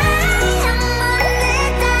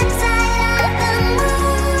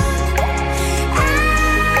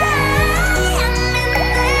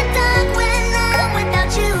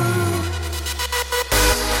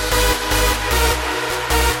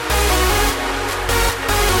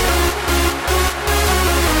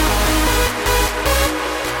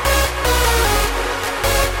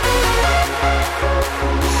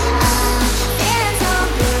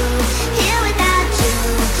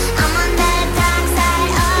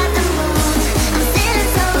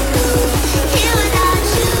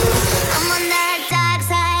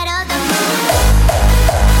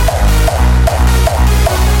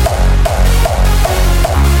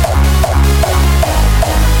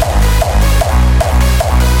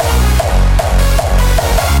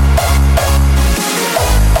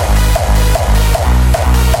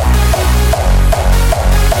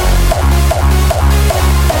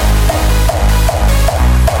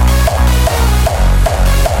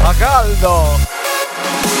 Caldo!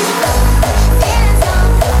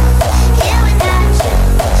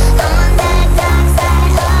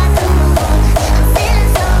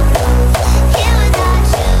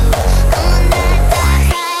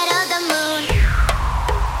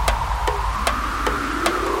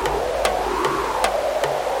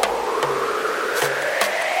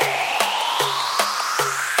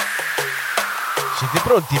 Siete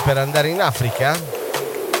pronti per andare in Africa?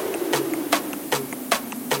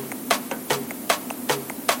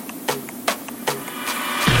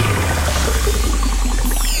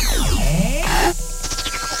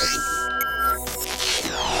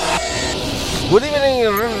 Good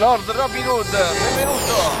evening, Lord Robin Hood,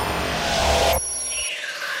 benvenuto!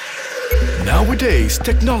 Nowadays,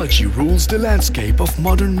 technology rules the landscape of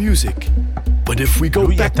modern music. But if we go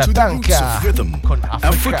back to the roots of rhythm,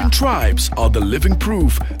 African tribes are the living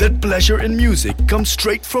proof that pleasure in music comes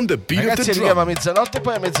straight from the beat of the drum. Ragazzi, arriviamo a mezzanotte,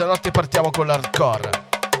 poi a mezzanotte partiamo con l'hardcore.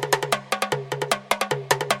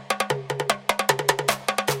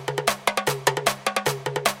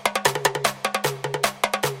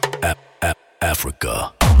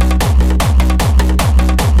 Africa.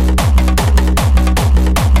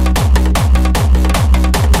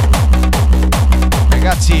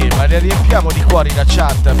 Ragazzi, ma ne riempiamo di cuori la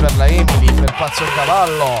chat per la Emily, per Pazzo il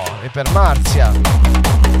Cavallo e per Marzia.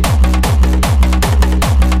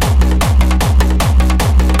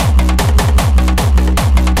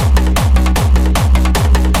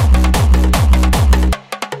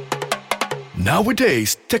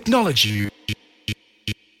 Nowadays, technology.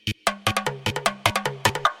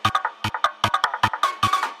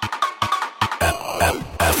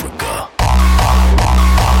 Africa.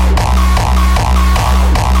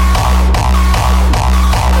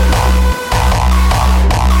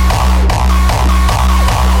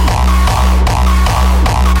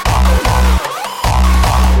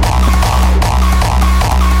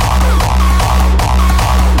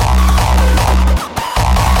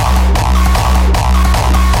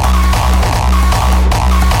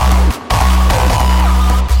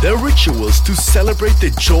 Their rituals to celebrate the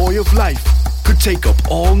joy of life could take up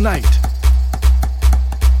all night.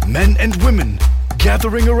 Men and women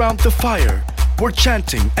gathering around the fire were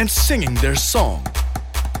chanting and singing their song.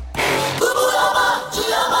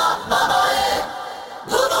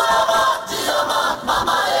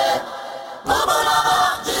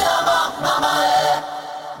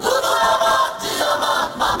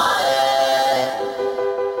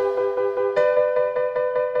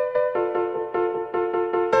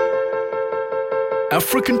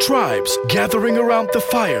 African tribes gathering around the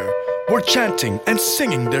fire were chanting and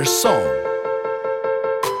singing their song.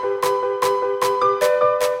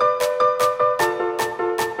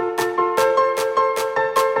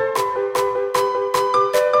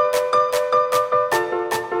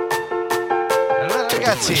 Allora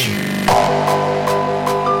ragazzi,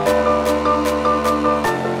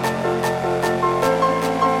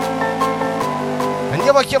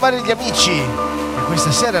 andiamo a chiamare gli amici, e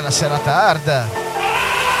questa sera è la serata hard.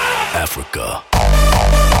 Africa.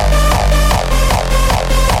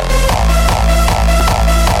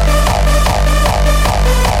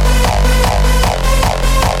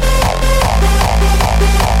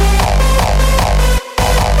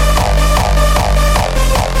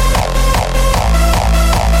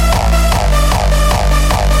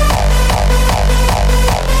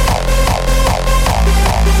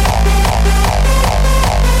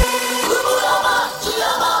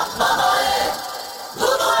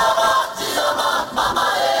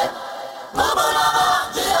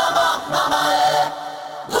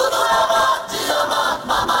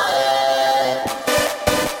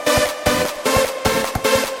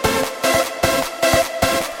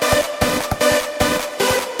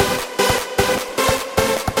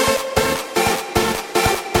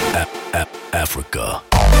 Africa.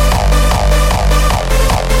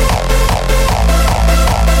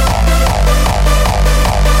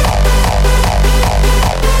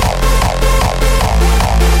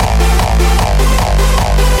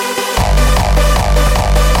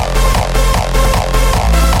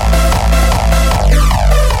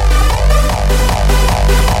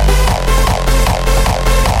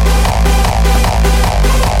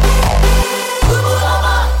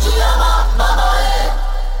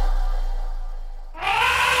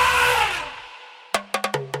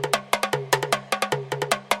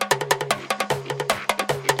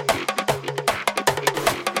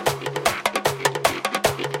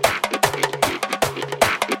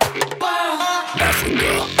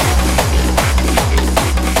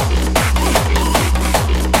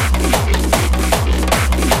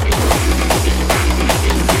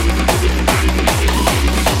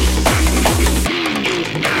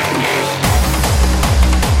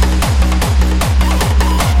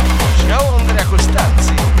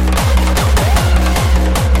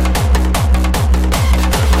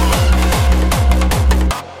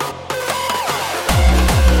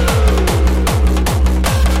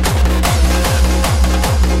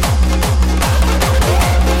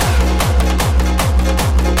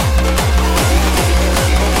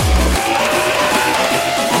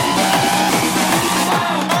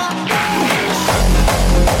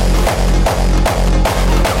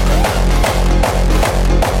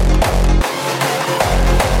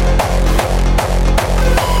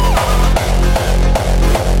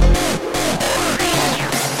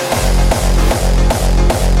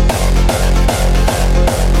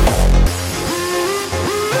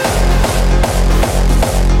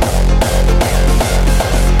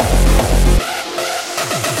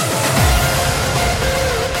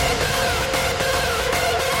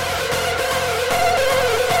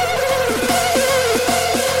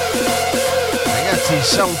 Il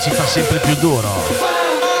sound si fa sempre più duro.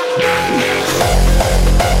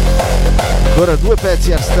 Ancora 2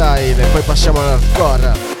 pezzi hardstyle e poi passiamo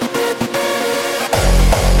all'hardcore.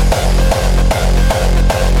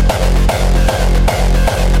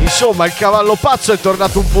 Insomma, il cavallo pazzo è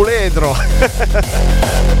tornato un puledro.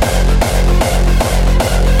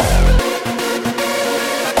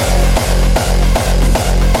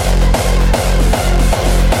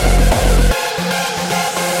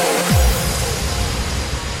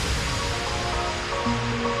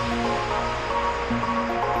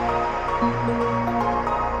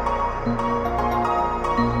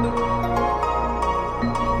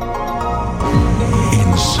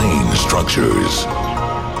 structures,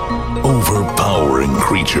 overpowering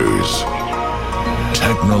creatures,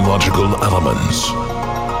 technological elements,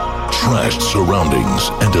 trashed surroundings,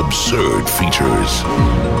 and absurd features.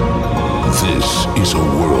 This is a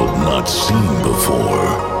world not seen before.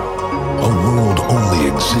 A world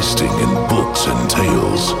only existing in books and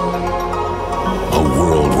tales. A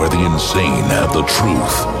world where the insane have the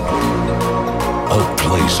truth. A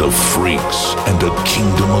place of freaks and a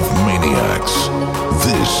kingdom of maniacs.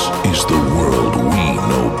 This is the world we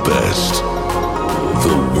know best.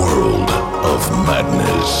 The world of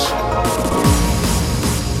madness.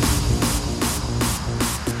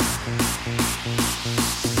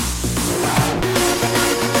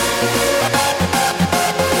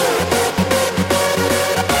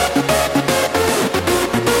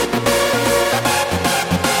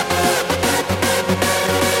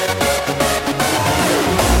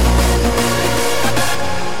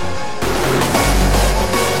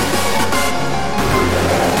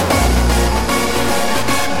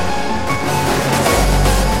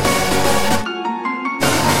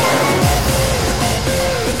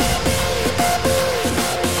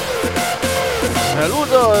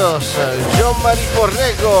 Saludos, John Marie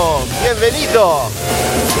Porrego, bienvenido.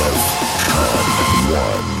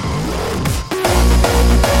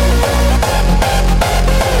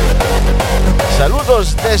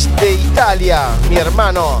 Saludos desde Italia, mi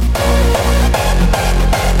hermano.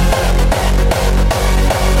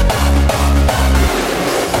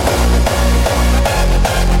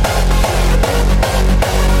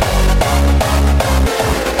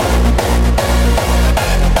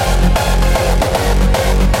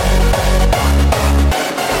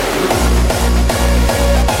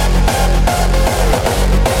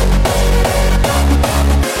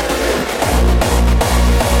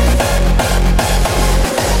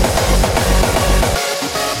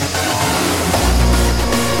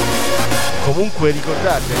 Comunque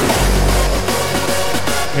ricordate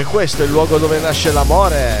che questo è il luogo dove nasce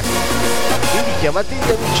l'amore, quindi chiamate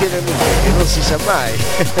gli amici e le amiche, che non si sa mai.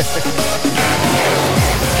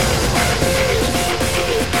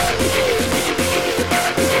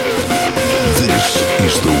 This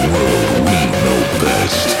is the world we know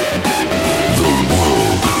best. The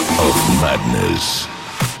world of madness.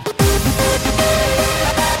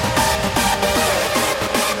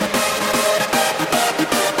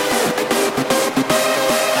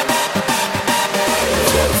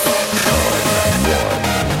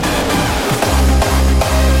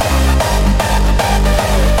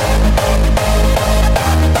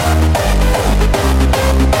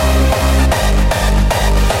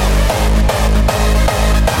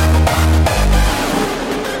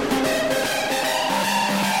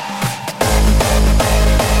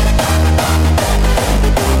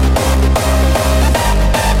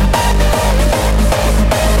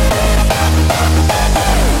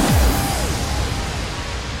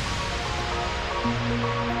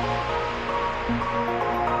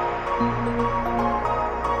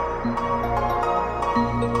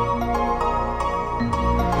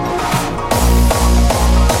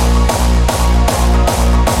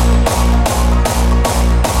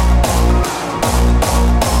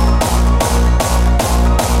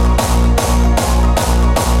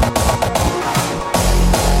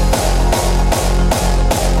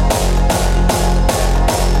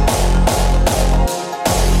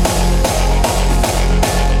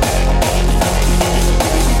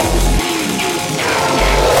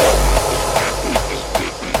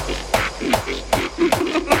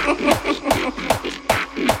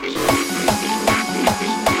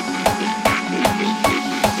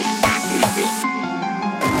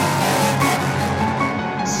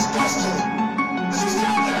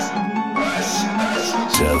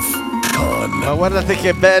 Ma guardate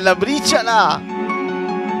che bella briciola!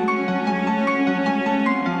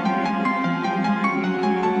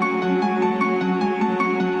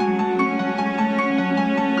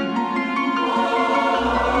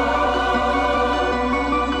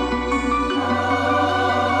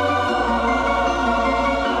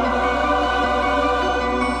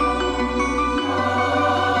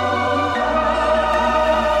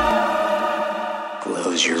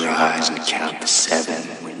 Close your eyes and count to 7.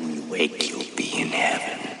 When you wake, you'll be in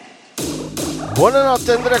heaven.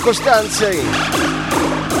 Buonanotte Andrea Costanzi.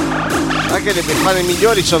 Anche le befane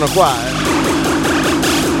migliori sono qua,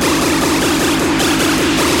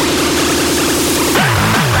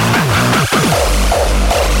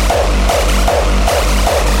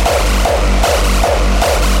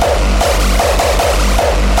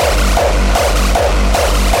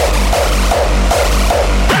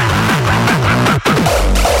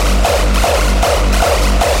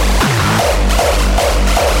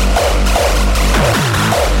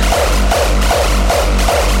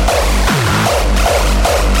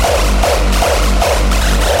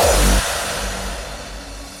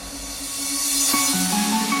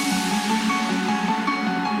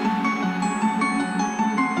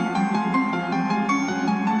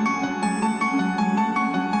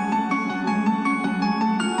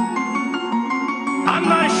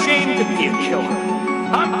 be a killer.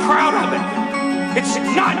 I'm proud of it. It's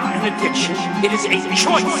not an addiction. It is a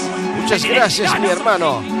choice. Muchas gracias, mi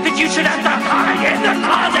hermano. That you should have to hide in the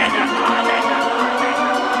closet.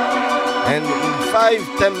 And in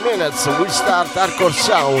 5-10 minutes we start Hardcore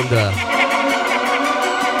Sound.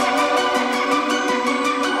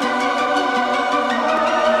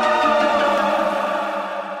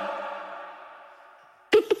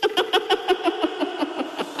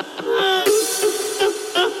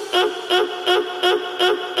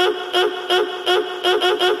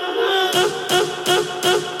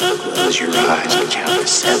 Close your eyes and count to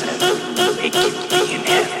 7 and make you be in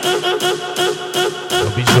heaven. Ho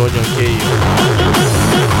bisogno anche io.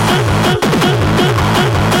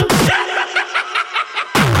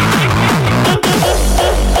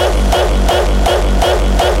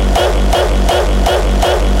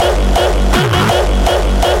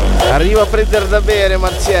 Arrivo a prendere da bere,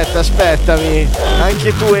 Marzietta, aspettami.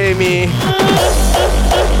 Anche tu, Amy.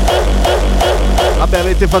 Vabbè,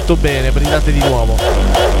 avete fatto bene, brindate di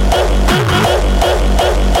nuovo.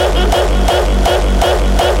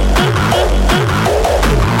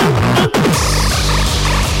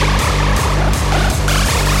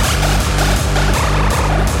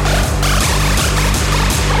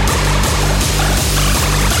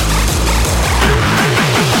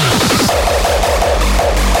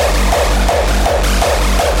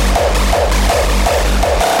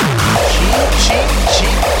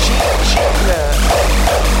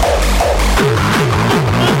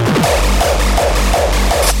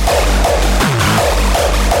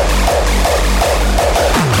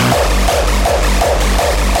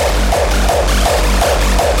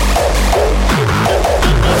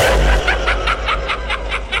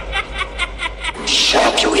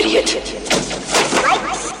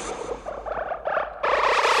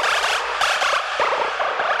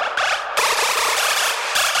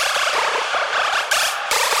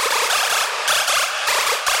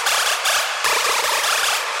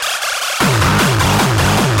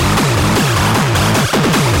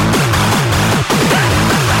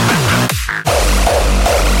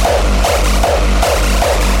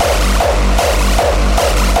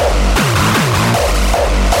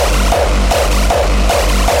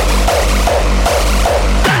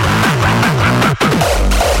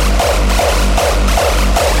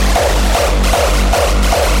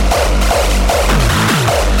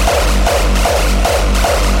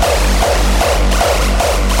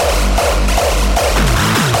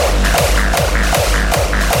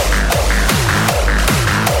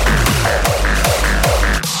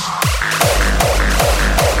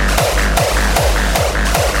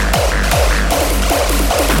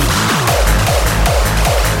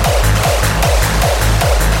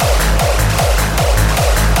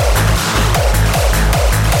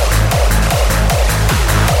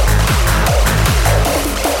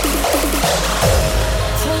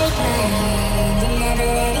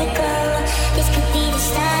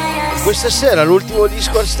 Questa sera l'ultimo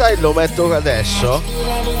disco Hardstyle lo metto adesso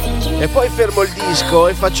e poi fermo il disco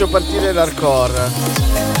e faccio partire l'hardcore.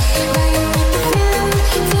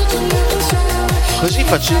 Così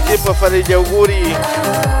faccio in tempo a fare gli auguri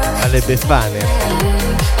alle Befane.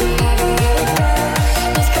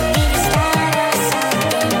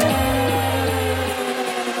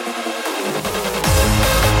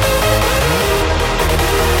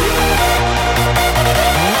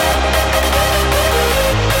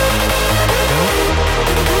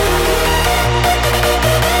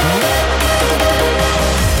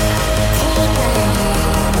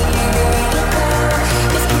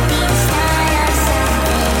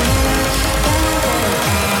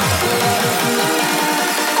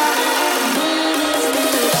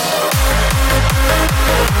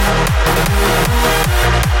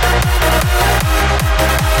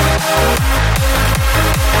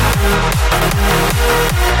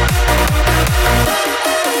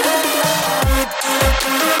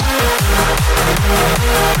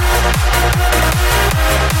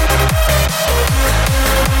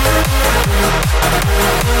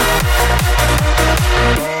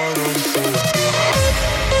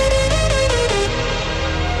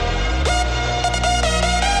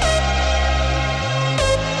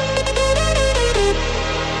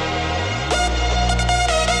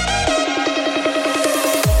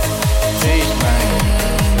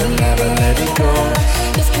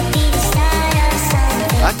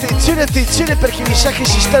 Attenzione perché mi sa che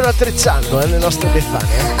si stanno attrezzando le nostre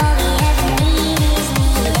Befane.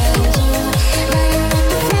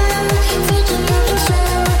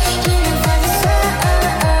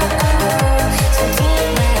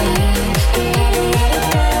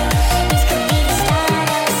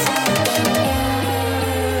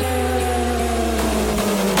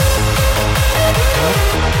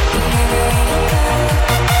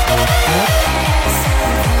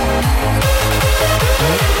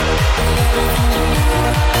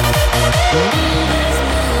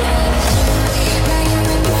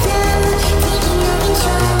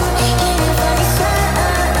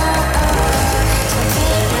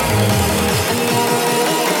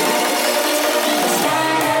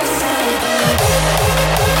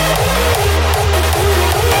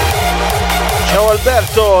 Ciao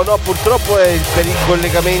Alberto, no purtroppo è per il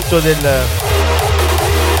collegamento degli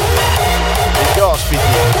ospiti.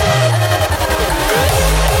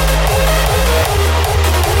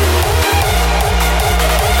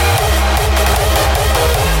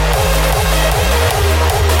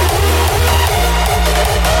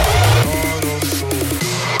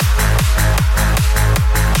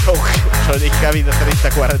 Ho dei cavi da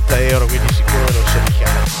 30-40 euro, quindi sicuro non so di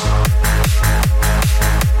cazzo.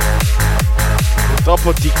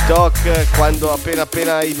 Purtroppo TikTok, quando appena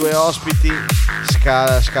hai due ospiti,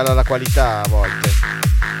 scala la qualità a volte.